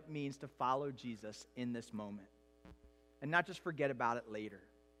investigating what it means to follow Jesus in this moment. And not just forget about it later.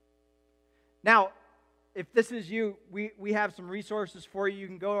 Now, if this is you, we have some resources for you. You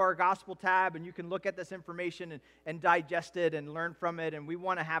can go to our gospel tab and you can look at this information and digest it and learn from it. And we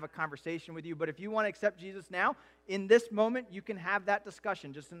want to have a conversation with you. But if you want to accept Jesus now, in this moment, you can have that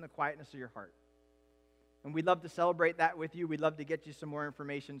discussion just in the quietness of your heart. And we'd love to celebrate that with you. We'd love to get you some more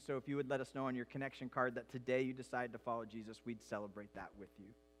information. So if you would let us know on your connection card that today you decided to follow Jesus, we'd celebrate that with you.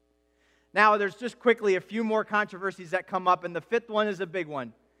 Now, there's just quickly a few more controversies that come up. And the fifth one is a big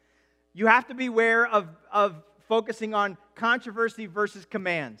one. You have to beware of focusing on controversy versus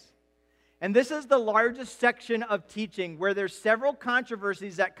commands. And this is the largest section of teaching where there's several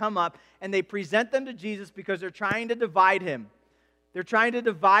controversies that come up and they present them to Jesus because they're trying to divide Him. They're trying to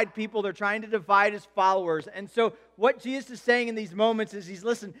divide people. They're trying to divide His followers. And so what Jesus is saying in these moments is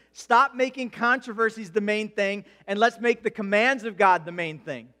listen, stop making controversies the main thing and let's make the commands of God the main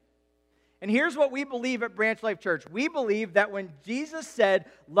thing. And here's what we believe at Branch Life Church. We believe that when Jesus said,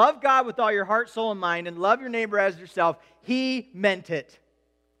 love God with all your heart, soul, and mind, and love your neighbor as yourself, He meant it.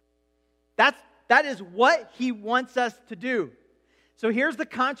 That is what he wants us to do. So here's the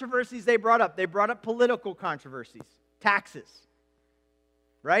controversies they brought up. They brought up political controversies, taxes,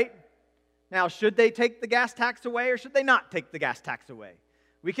 right? Now, should they take the gas tax away or should they not take the gas tax away?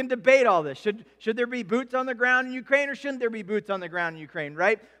 We can debate all this. Should there be boots on the ground in Ukraine or shouldn't there be boots on the ground in Ukraine,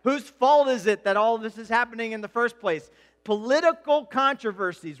 right? Whose fault is it that all of this is happening in the first place? Political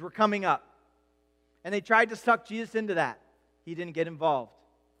controversies were coming up. And they tried to suck Jesus into that. He didn't get involved.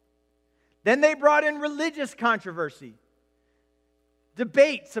 Then they brought in religious controversy.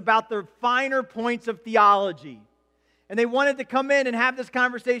 Debates about the finer points of theology. And they wanted to come in and have this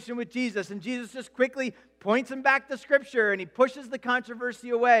conversation with Jesus. And Jesus just quickly points them back to Scripture and he pushes the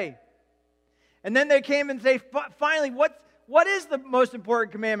controversy away. And then they came and say, finally, what is the most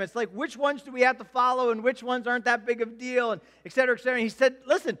important commandments? Like, which ones do we have to follow and which ones aren't that big of a deal? And et cetera, et cetera. And he said,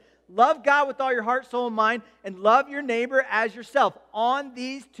 listen, love God with all your heart, soul, and mind, and love your neighbor as yourself. On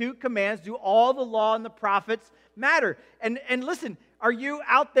these two commands do all the law and the prophets matter. And listen, are you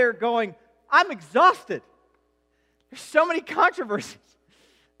out there going, I'm exhausted? There's so many controversies.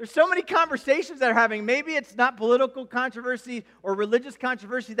 There's so many conversations that are having. Maybe it's not political controversy or religious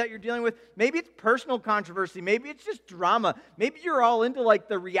controversy that you're dealing with. Maybe it's personal controversy. Maybe it's just drama. Maybe you're all into like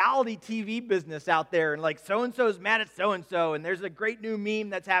the reality TV business out there and like so-and-so's mad at so-and-so and there's a great new meme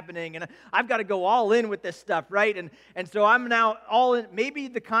that's happening and I've got to go all in with this stuff, right? And so I'm now all in. Maybe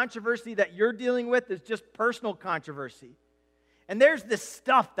the controversy that you're dealing with is just personal controversy. And there's this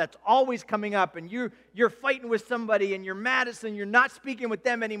stuff that's always coming up, and you're fighting with somebody, and you're mad at them, you're not speaking with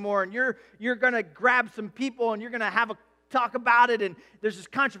them anymore, and you're going to grab some people, and you're going to have a talk about it, and there's this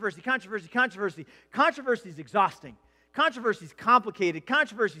controversy. Controversy is exhausting. Controversy is complicated.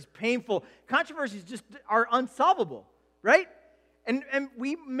 Controversy is painful. Controversies just are unsolvable, right? And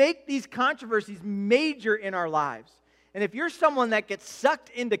we make these controversies major in our lives. And if you're someone that gets sucked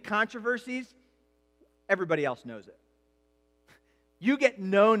into controversies, everybody else knows it. You get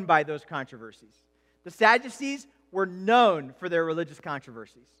known by those controversies. The Sadducees were known for their religious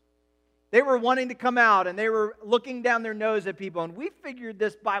controversies. They were wanting to come out and they were looking down their nose at people. And we figured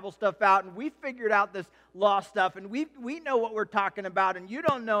this Bible stuff out and we figured out this law stuff and we know what we're talking about and you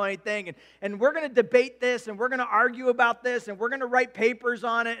don't know anything. And we're going to debate this and we're going to argue about this and we're going to write papers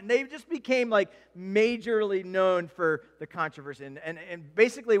on it. And they just became like majorly known for the controversy. And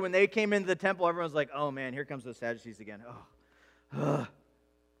basically when they came into the temple, everyone's like, oh man, here comes the Sadducees again. I'm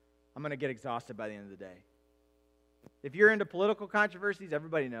going to get exhausted by the end of the day. If you're into political controversies,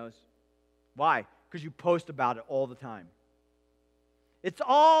 everybody knows. Why? Because you post about it all the time. It's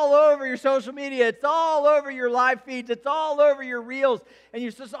all over your social media. It's all over your live feeds. It's all over your reels. And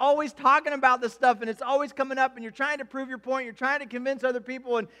you're just always talking about this stuff, and it's always coming up, and you're trying to prove your point. You're trying to convince other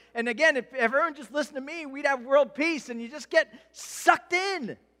people. And again, if everyone just listened to me, we'd have world peace, and you just get sucked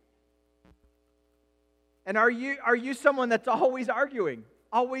in. And are you someone that's always arguing,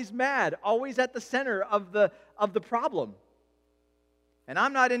 always mad, always at the center of the problem? And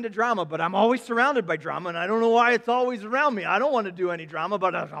I'm not into drama, but I'm always surrounded by drama, and I don't know why it's always around me. I don't want to do any drama,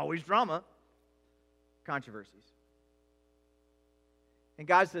 but there's always drama. Controversies. And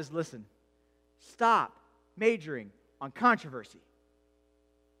God says, listen, stop majoring on controversy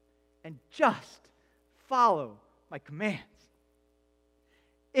and just follow my commands.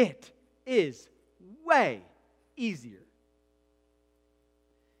 It is way easier.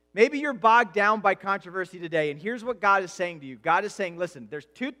 Maybe you're bogged down by controversy today, and here's what God is saying to you. God is saying, listen, there's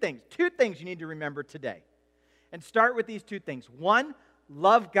two things you need to remember today. And start with these two things. One,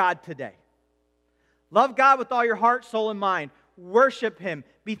 love God today. Love God with all your heart, soul, and mind. Worship Him.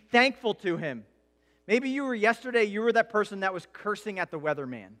 Be thankful to Him. Maybe you were that person that was cursing at the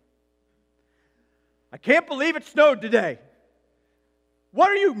weatherman. I can't believe it snowed today. What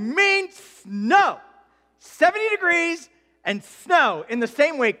do you mean snow? 70 degrees and snow in the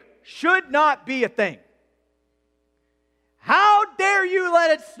same week should not be a thing. How dare you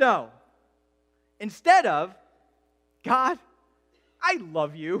let it snow? Instead of, God, I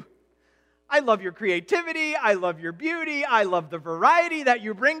love you. I love your creativity. I love your beauty. I love the variety that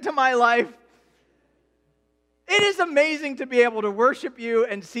you bring to my life. It is amazing to be able to worship you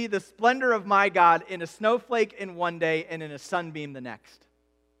and see the splendor of my God in a snowflake in one day and in a sunbeam the next.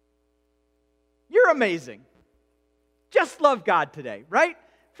 You're amazing. Just love God today, right?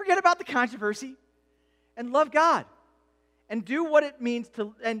 Forget about the controversy and love God. And do what it means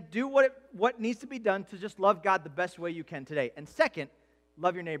to, and do what needs to be done to just love God the best way you can today. And second,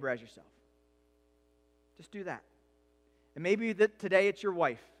 love your neighbor as yourself. Just do that. And maybe that today it's your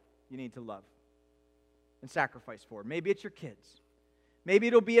wife you need to love and sacrifice for. Maybe it's your kids. Maybe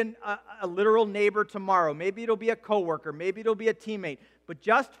it'll be a literal neighbor tomorrow. Maybe it'll be a coworker. Maybe it'll be a teammate. but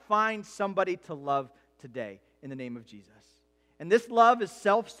just find somebody to love today in the name of Jesus. And this love is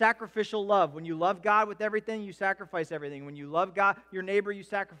self-sacrificial love. When you love God with everything, you sacrifice everything. When you love God, your neighbor, you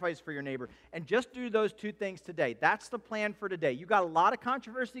sacrifice for your neighbor. And just do those two things today. That's the plan for today. You got a lot of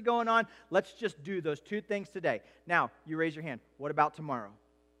controversy going on. Let's just do those two things today. Now, you raise your hand. What about tomorrow?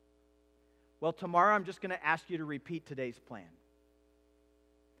 Well, tomorrow I'm just going to ask you to repeat today's plan.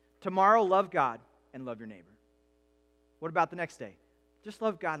 Tomorrow, love God and love your neighbor. What about the next day? Just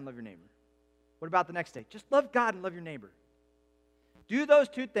love God and love your neighbor. What about the next day? Just love God and love your neighbor. Do those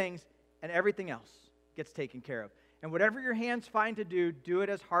two things, and everything else gets taken care of. And whatever your hands find to do, do it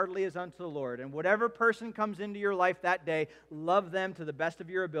as heartily as unto the Lord. And whatever person comes into your life that day, love them to the best of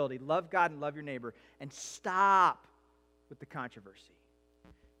your ability. Love God and love your neighbor. And stop with the controversy.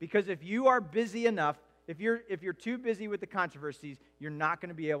 Because if you are busy enough, if you're too busy with the controversies, you're not going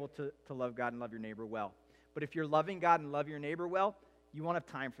to be able to love God and love your neighbor well. But if you're loving God and love your neighbor well, you won't have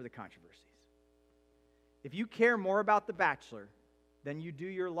time for the controversies. If you care more about The Bachelor than you do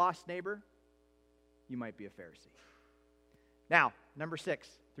your lost neighbor, you might be a Pharisee. Now, number 6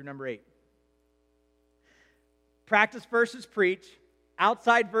 through number 8. Practice versus preach,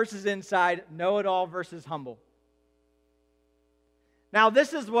 outside versus inside, know-it-all versus humble. Now,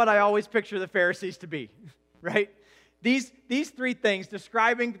 this is what I always picture the Pharisees to be, right? These three things,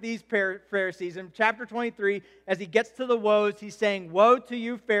 describing these Pharisees. In chapter 23, as he gets to the woes, he's saying, "Woe to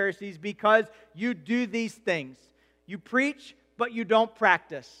you, Pharisees, because you do these things. You preach, but you don't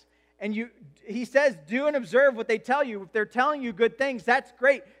practice." And he says, do and observe what they tell you. If they're telling you good things, that's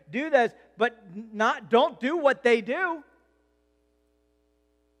great. Do this, but don't do what they do.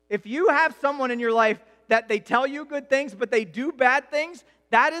 If you have someone in your life that they tell you good things, but they do bad things,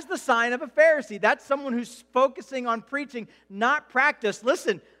 that is the sign of a Pharisee. That's someone who's focusing on preaching, not practice.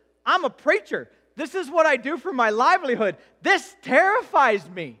 Listen, I'm a preacher. This is what I do for my livelihood. This terrifies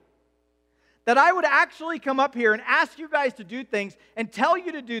me. That I would actually come up here and ask you guys to do things and tell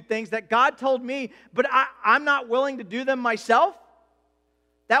you to do things that God told me, but I'm not willing to do them myself.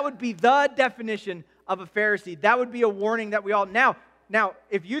 That would be the definition of a Pharisee. That would be a warning that we all... Now,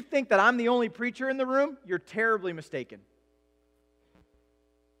 if you think that I'm the only preacher in the room, you're terribly mistaken.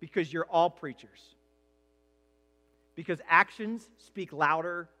 Because you're all preachers. Because actions speak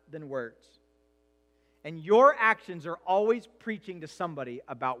louder than words. And your actions are always preaching to somebody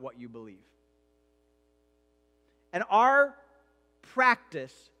about what you believe. And our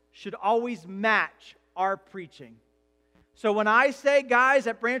practice should always match our preaching. So when I say, guys,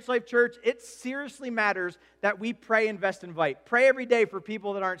 at Branch Life Church, it seriously matters that we pray, invest, invite. Pray every day for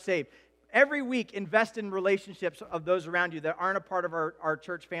people that aren't saved. Every week, invest in relationships of those around you that aren't a part of our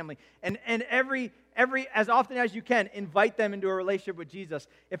church family. And every as often as you can, invite them into a relationship with Jesus.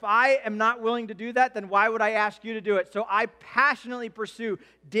 If I am not willing to do that, then why would I ask you to do it? So I passionately pursue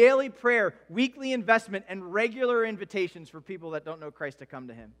daily prayer, weekly investment, and regular invitations for people that don't know Christ to come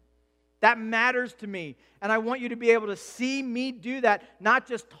to Him. That matters to me. And I want you to be able to see me do that, not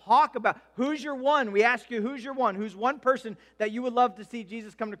just talk about who's your one. We ask you, who's your one? Who's one person that you would love to see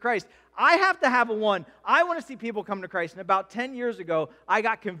Jesus come to Christ? I have to have a one. I want to see people come to Christ. And about 10 years ago, I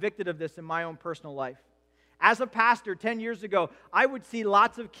got convicted of this in my own personal life. As a pastor 10 years ago, I would see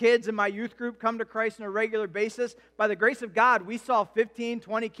lots of kids in my youth group come to Christ on a regular basis. By the grace of God, we saw 15,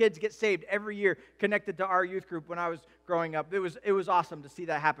 20 kids get saved every year connected to our youth group when I was growing up. It was awesome to see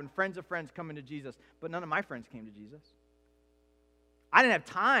that happen. Friends of friends coming to Jesus, but none of my friends came to Jesus. I didn't have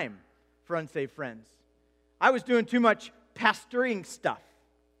time for unsaved friends. I was doing too much pastoring stuff.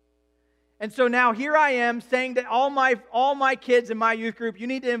 And so now here I am saying to all my kids in my youth group, you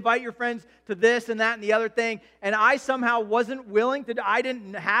need to invite your friends to this and that and the other thing. And I somehow wasn't willing to, I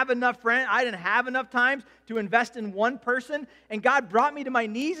didn't have enough friends, I didn't have enough times to invest in one person. And God brought me to my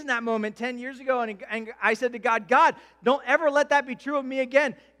knees in that moment 10 years ago. And I said to God, don't ever let that be true of me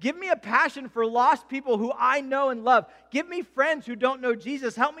again. Give me a passion for lost people who I know and love. Give me friends who don't know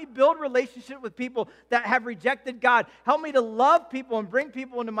Jesus. Help me build relationship with people that have rejected God. Help me to love people and bring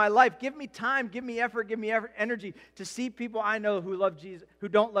people into my life. Give me time, give me effort, energy to see people I know who love Jesus, who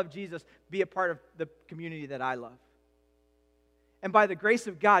don't love Jesus, be a part of the community that I love. And by the grace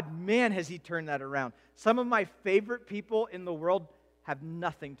of God, man, has He turned that around. Some of my favorite people in the world have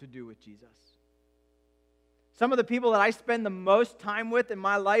nothing to do with Jesus. Some of the people that I spend the most time with in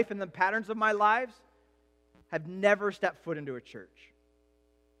my life and the patterns of my lives have never stepped foot into a church.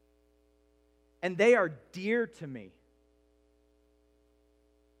 And they are dear to me.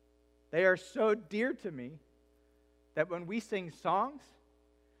 They are so dear to me that when we sing songs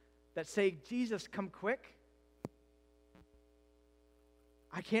that say, Jesus, come quick,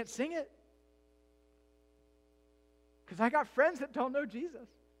 I can't sing it. Because I got friends that don't know Jesus.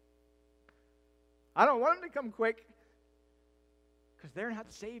 I don't want them to come quick because they're not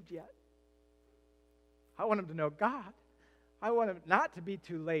saved yet. I want them to know God. I want them not to be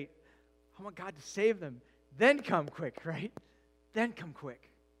too late. I want God to save them. Then come quick, right? Then come quick.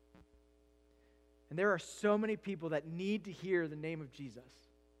 And there are so many people that need to hear the name of Jesus.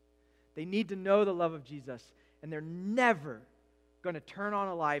 They need to know the love of Jesus. And they're never going to turn on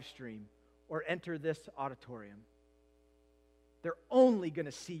a live stream or enter this auditorium. They're only going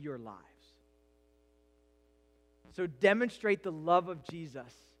to see your lives. So demonstrate the love of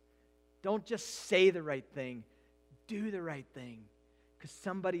Jesus. Don't just say the right thing. Do the right thing. Because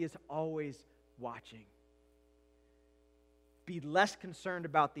somebody is always watching. Be less concerned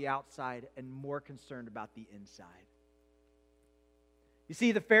about the outside and more concerned about the inside. You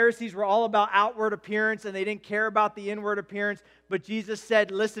see, the Pharisees were all about outward appearance and they didn't care about the inward appearance. But Jesus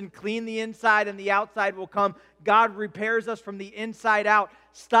said, listen, clean the inside and the outside will come. God repairs us from the inside out.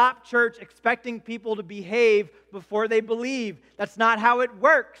 Stop, church, expecting people to behave before they believe. That's not how it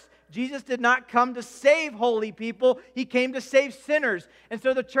works. Jesus did not come to save holy people. He came to save sinners. And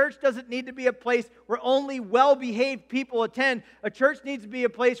so the church doesn't need to be a place where only well-behaved people attend. A church needs to be a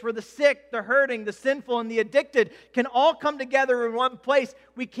place where the sick, the hurting, the sinful, and the addicted can all come together in one place.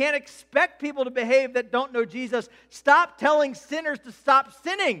 We can't expect people to behave that don't know Jesus. Stop telling sinners to stop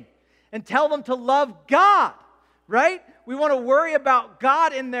sinning and tell them to love God, right? We want to worry about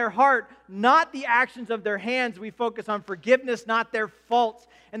God in their heart, not the actions of their hands. We focus on forgiveness, not their faults.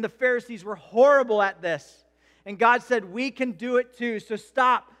 And the Pharisees were horrible at this. And God said, we can do it too. So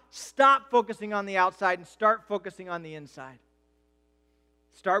stop focusing on the outside and start focusing on the inside.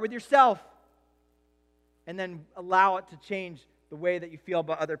 Start with yourself and then allow it to change the way that you feel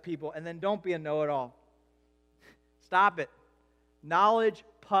about other people. And then don't be a know-it-all. Stop it. Knowledge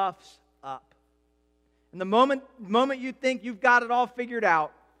puffs up. And the moment you think you've got it all figured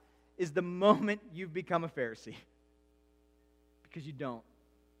out is the moment you've become a Pharisee. Because you don't.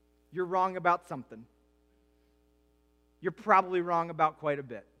 You're wrong about something. You're probably wrong about quite a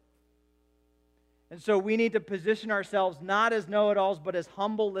bit. And so we need to position ourselves not as know-it-alls, but as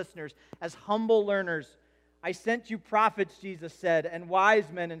humble listeners, as humble learners. I sent you prophets, Jesus said, and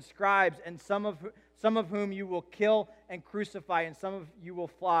wise men and scribes, and some of whom you will kill and crucify, and some of you will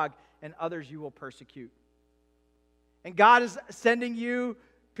flog, and others you will persecute. And God is sending you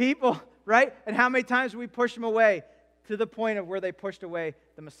people, right? And how many times do we push them away? To the point of where they pushed away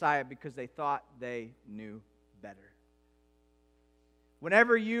the Messiah because they thought they knew better.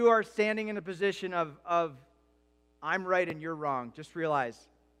 Whenever you are standing in a position of I'm right and you're wrong, just realize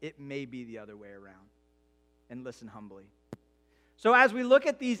it may be the other way around. And listen humbly. So as we look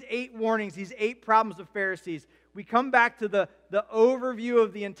at these 8 warnings, these 8 problems of Pharisees, we come back to the overview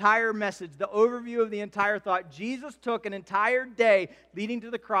of the entire message, the overview of the entire thought. Jesus took an entire day leading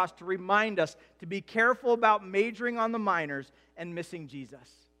to the cross to remind us to be careful about majoring on the minors and missing Jesus.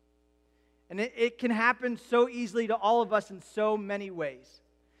 And it can happen so easily to all of us in so many ways.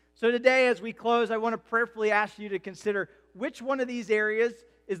 So today, as we close, I want to prayerfully ask you to consider which one of these areas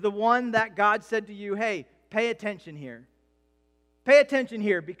is the one that God said to you, hey, pay attention here. Pay attention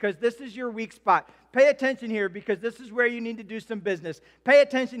here because this is your weak spot. Pay attention here because this is where you need to do some business. Pay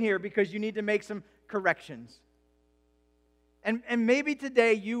attention here because you need to make some corrections. And maybe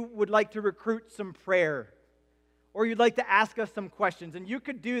today you would like to recruit some prayer or you'd like to ask us some questions. And you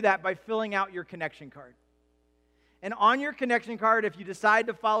could do that by filling out your connection card. And on your connection card, if you decide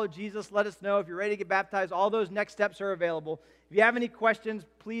to follow Jesus, let us know. If you're ready to get baptized, all those next steps are available. If you have any questions,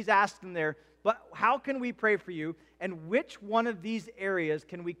 please ask them there. But how can we pray for you? And which one of these areas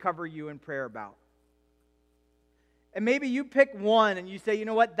can we cover you in prayer about? And maybe you pick one and you say, you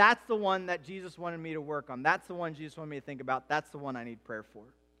know what, that's the one that Jesus wanted me to work on. That's the one Jesus wanted me to think about. That's the one I need prayer for.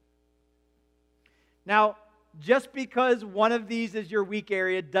 Now, just because one of these is your weak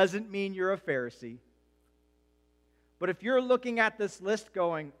area doesn't mean you're a Pharisee. But if you're looking at this list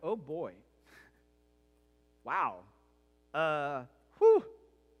going, oh boy, wow, whew.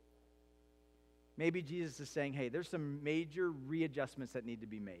 Maybe Jesus is saying, hey, there's some major readjustments that need to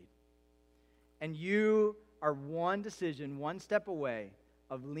be made. And you are one decision, one step away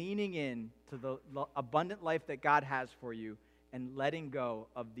of leaning in to the abundant life that God has for you and letting go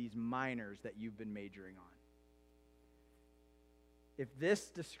of these minors that you've been majoring on. If this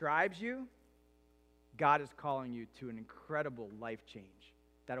describes you, God is calling you to an incredible life change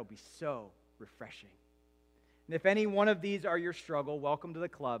that'll be so refreshing. And if any one of these are your struggle, welcome to the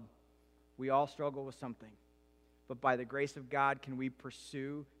club. We all struggle with something. But by the grace of God, can we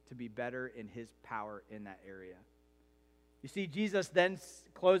pursue to be better in His power in that area? You see, Jesus then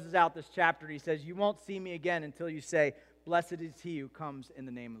closes out this chapter. He says, you won't see me again until you say, blessed is he who comes in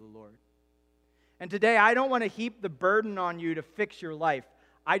the name of the Lord. And today, I don't want to heap the burden on you to fix your life.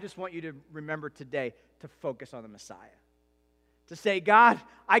 I just want you to remember today to focus on the Messiah. To say, God,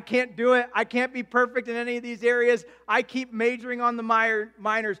 I can't do it. I can't be perfect in any of these areas. I keep majoring on the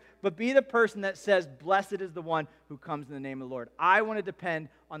minors, but be the person that says, blessed is the one who comes in the name of the Lord. I want to depend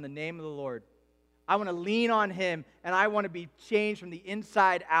on the name of the Lord. I want to lean on him, and I want to be changed from the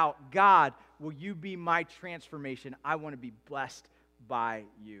inside out. God, will you be my transformation? I want to be blessed by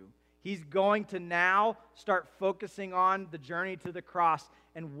you. He's going to now start focusing on the journey to the cross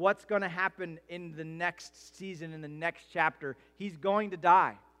and what's going to happen in the next season, in the next chapter. He's going to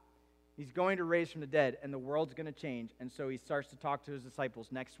die. He's going to raise from the dead, and the world's going to change. And so he starts to talk to his disciples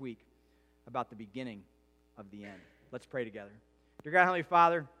next week about the beginning of the end. Let's pray together. Dear God, Heavenly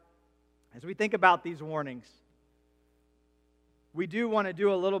Father, as we think about these warnings, we do want to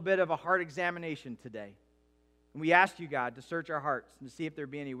do a little bit of a heart examination today. And we ask you, God, to search our hearts and to see if there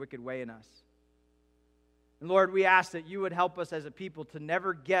be any wicked way in us. And Lord, we ask that you would help us as a people to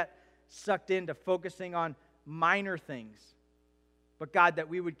never get sucked into focusing on minor things, but God, that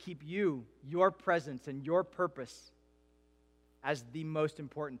we would keep you, your presence, and your purpose as the most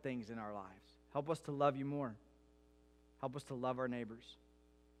important things in our lives. Help us to love you more. Help us to love our neighbors.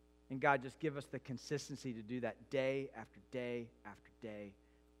 And God, just give us the consistency to do that day after day after day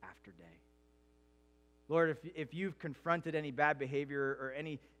after day. Lord, if you've confronted any bad behavior or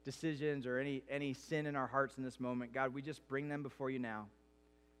any decisions or any sin in our hearts in this moment, God, we just bring them before you now.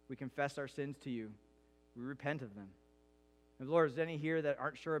 We confess our sins to you. We repent of them. And Lord, is there any here that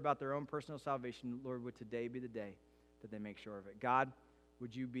aren't sure about their own personal salvation? Lord, would today be the day that they make sure of it? God,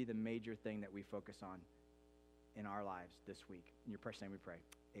 would you be the major thing that we focus on in our lives this week? In your precious name we pray.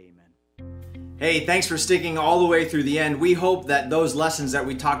 Amen. Hey, thanks for sticking all the way through the end. We hope that those lessons that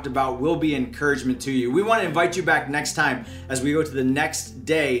we talked about will be encouragement to you. We want to invite you back next time as we go to the next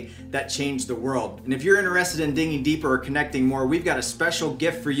day that changed the world. And if you're interested in digging deeper or connecting more, we've got a special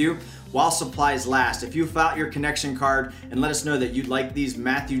gift for you while supplies last. If you fill out your connection card and let us know that you'd like these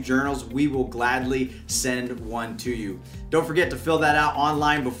Matthew journals, we will gladly send one to you. Don't forget to fill that out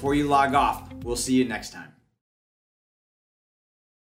online before you log off. We'll see you next time.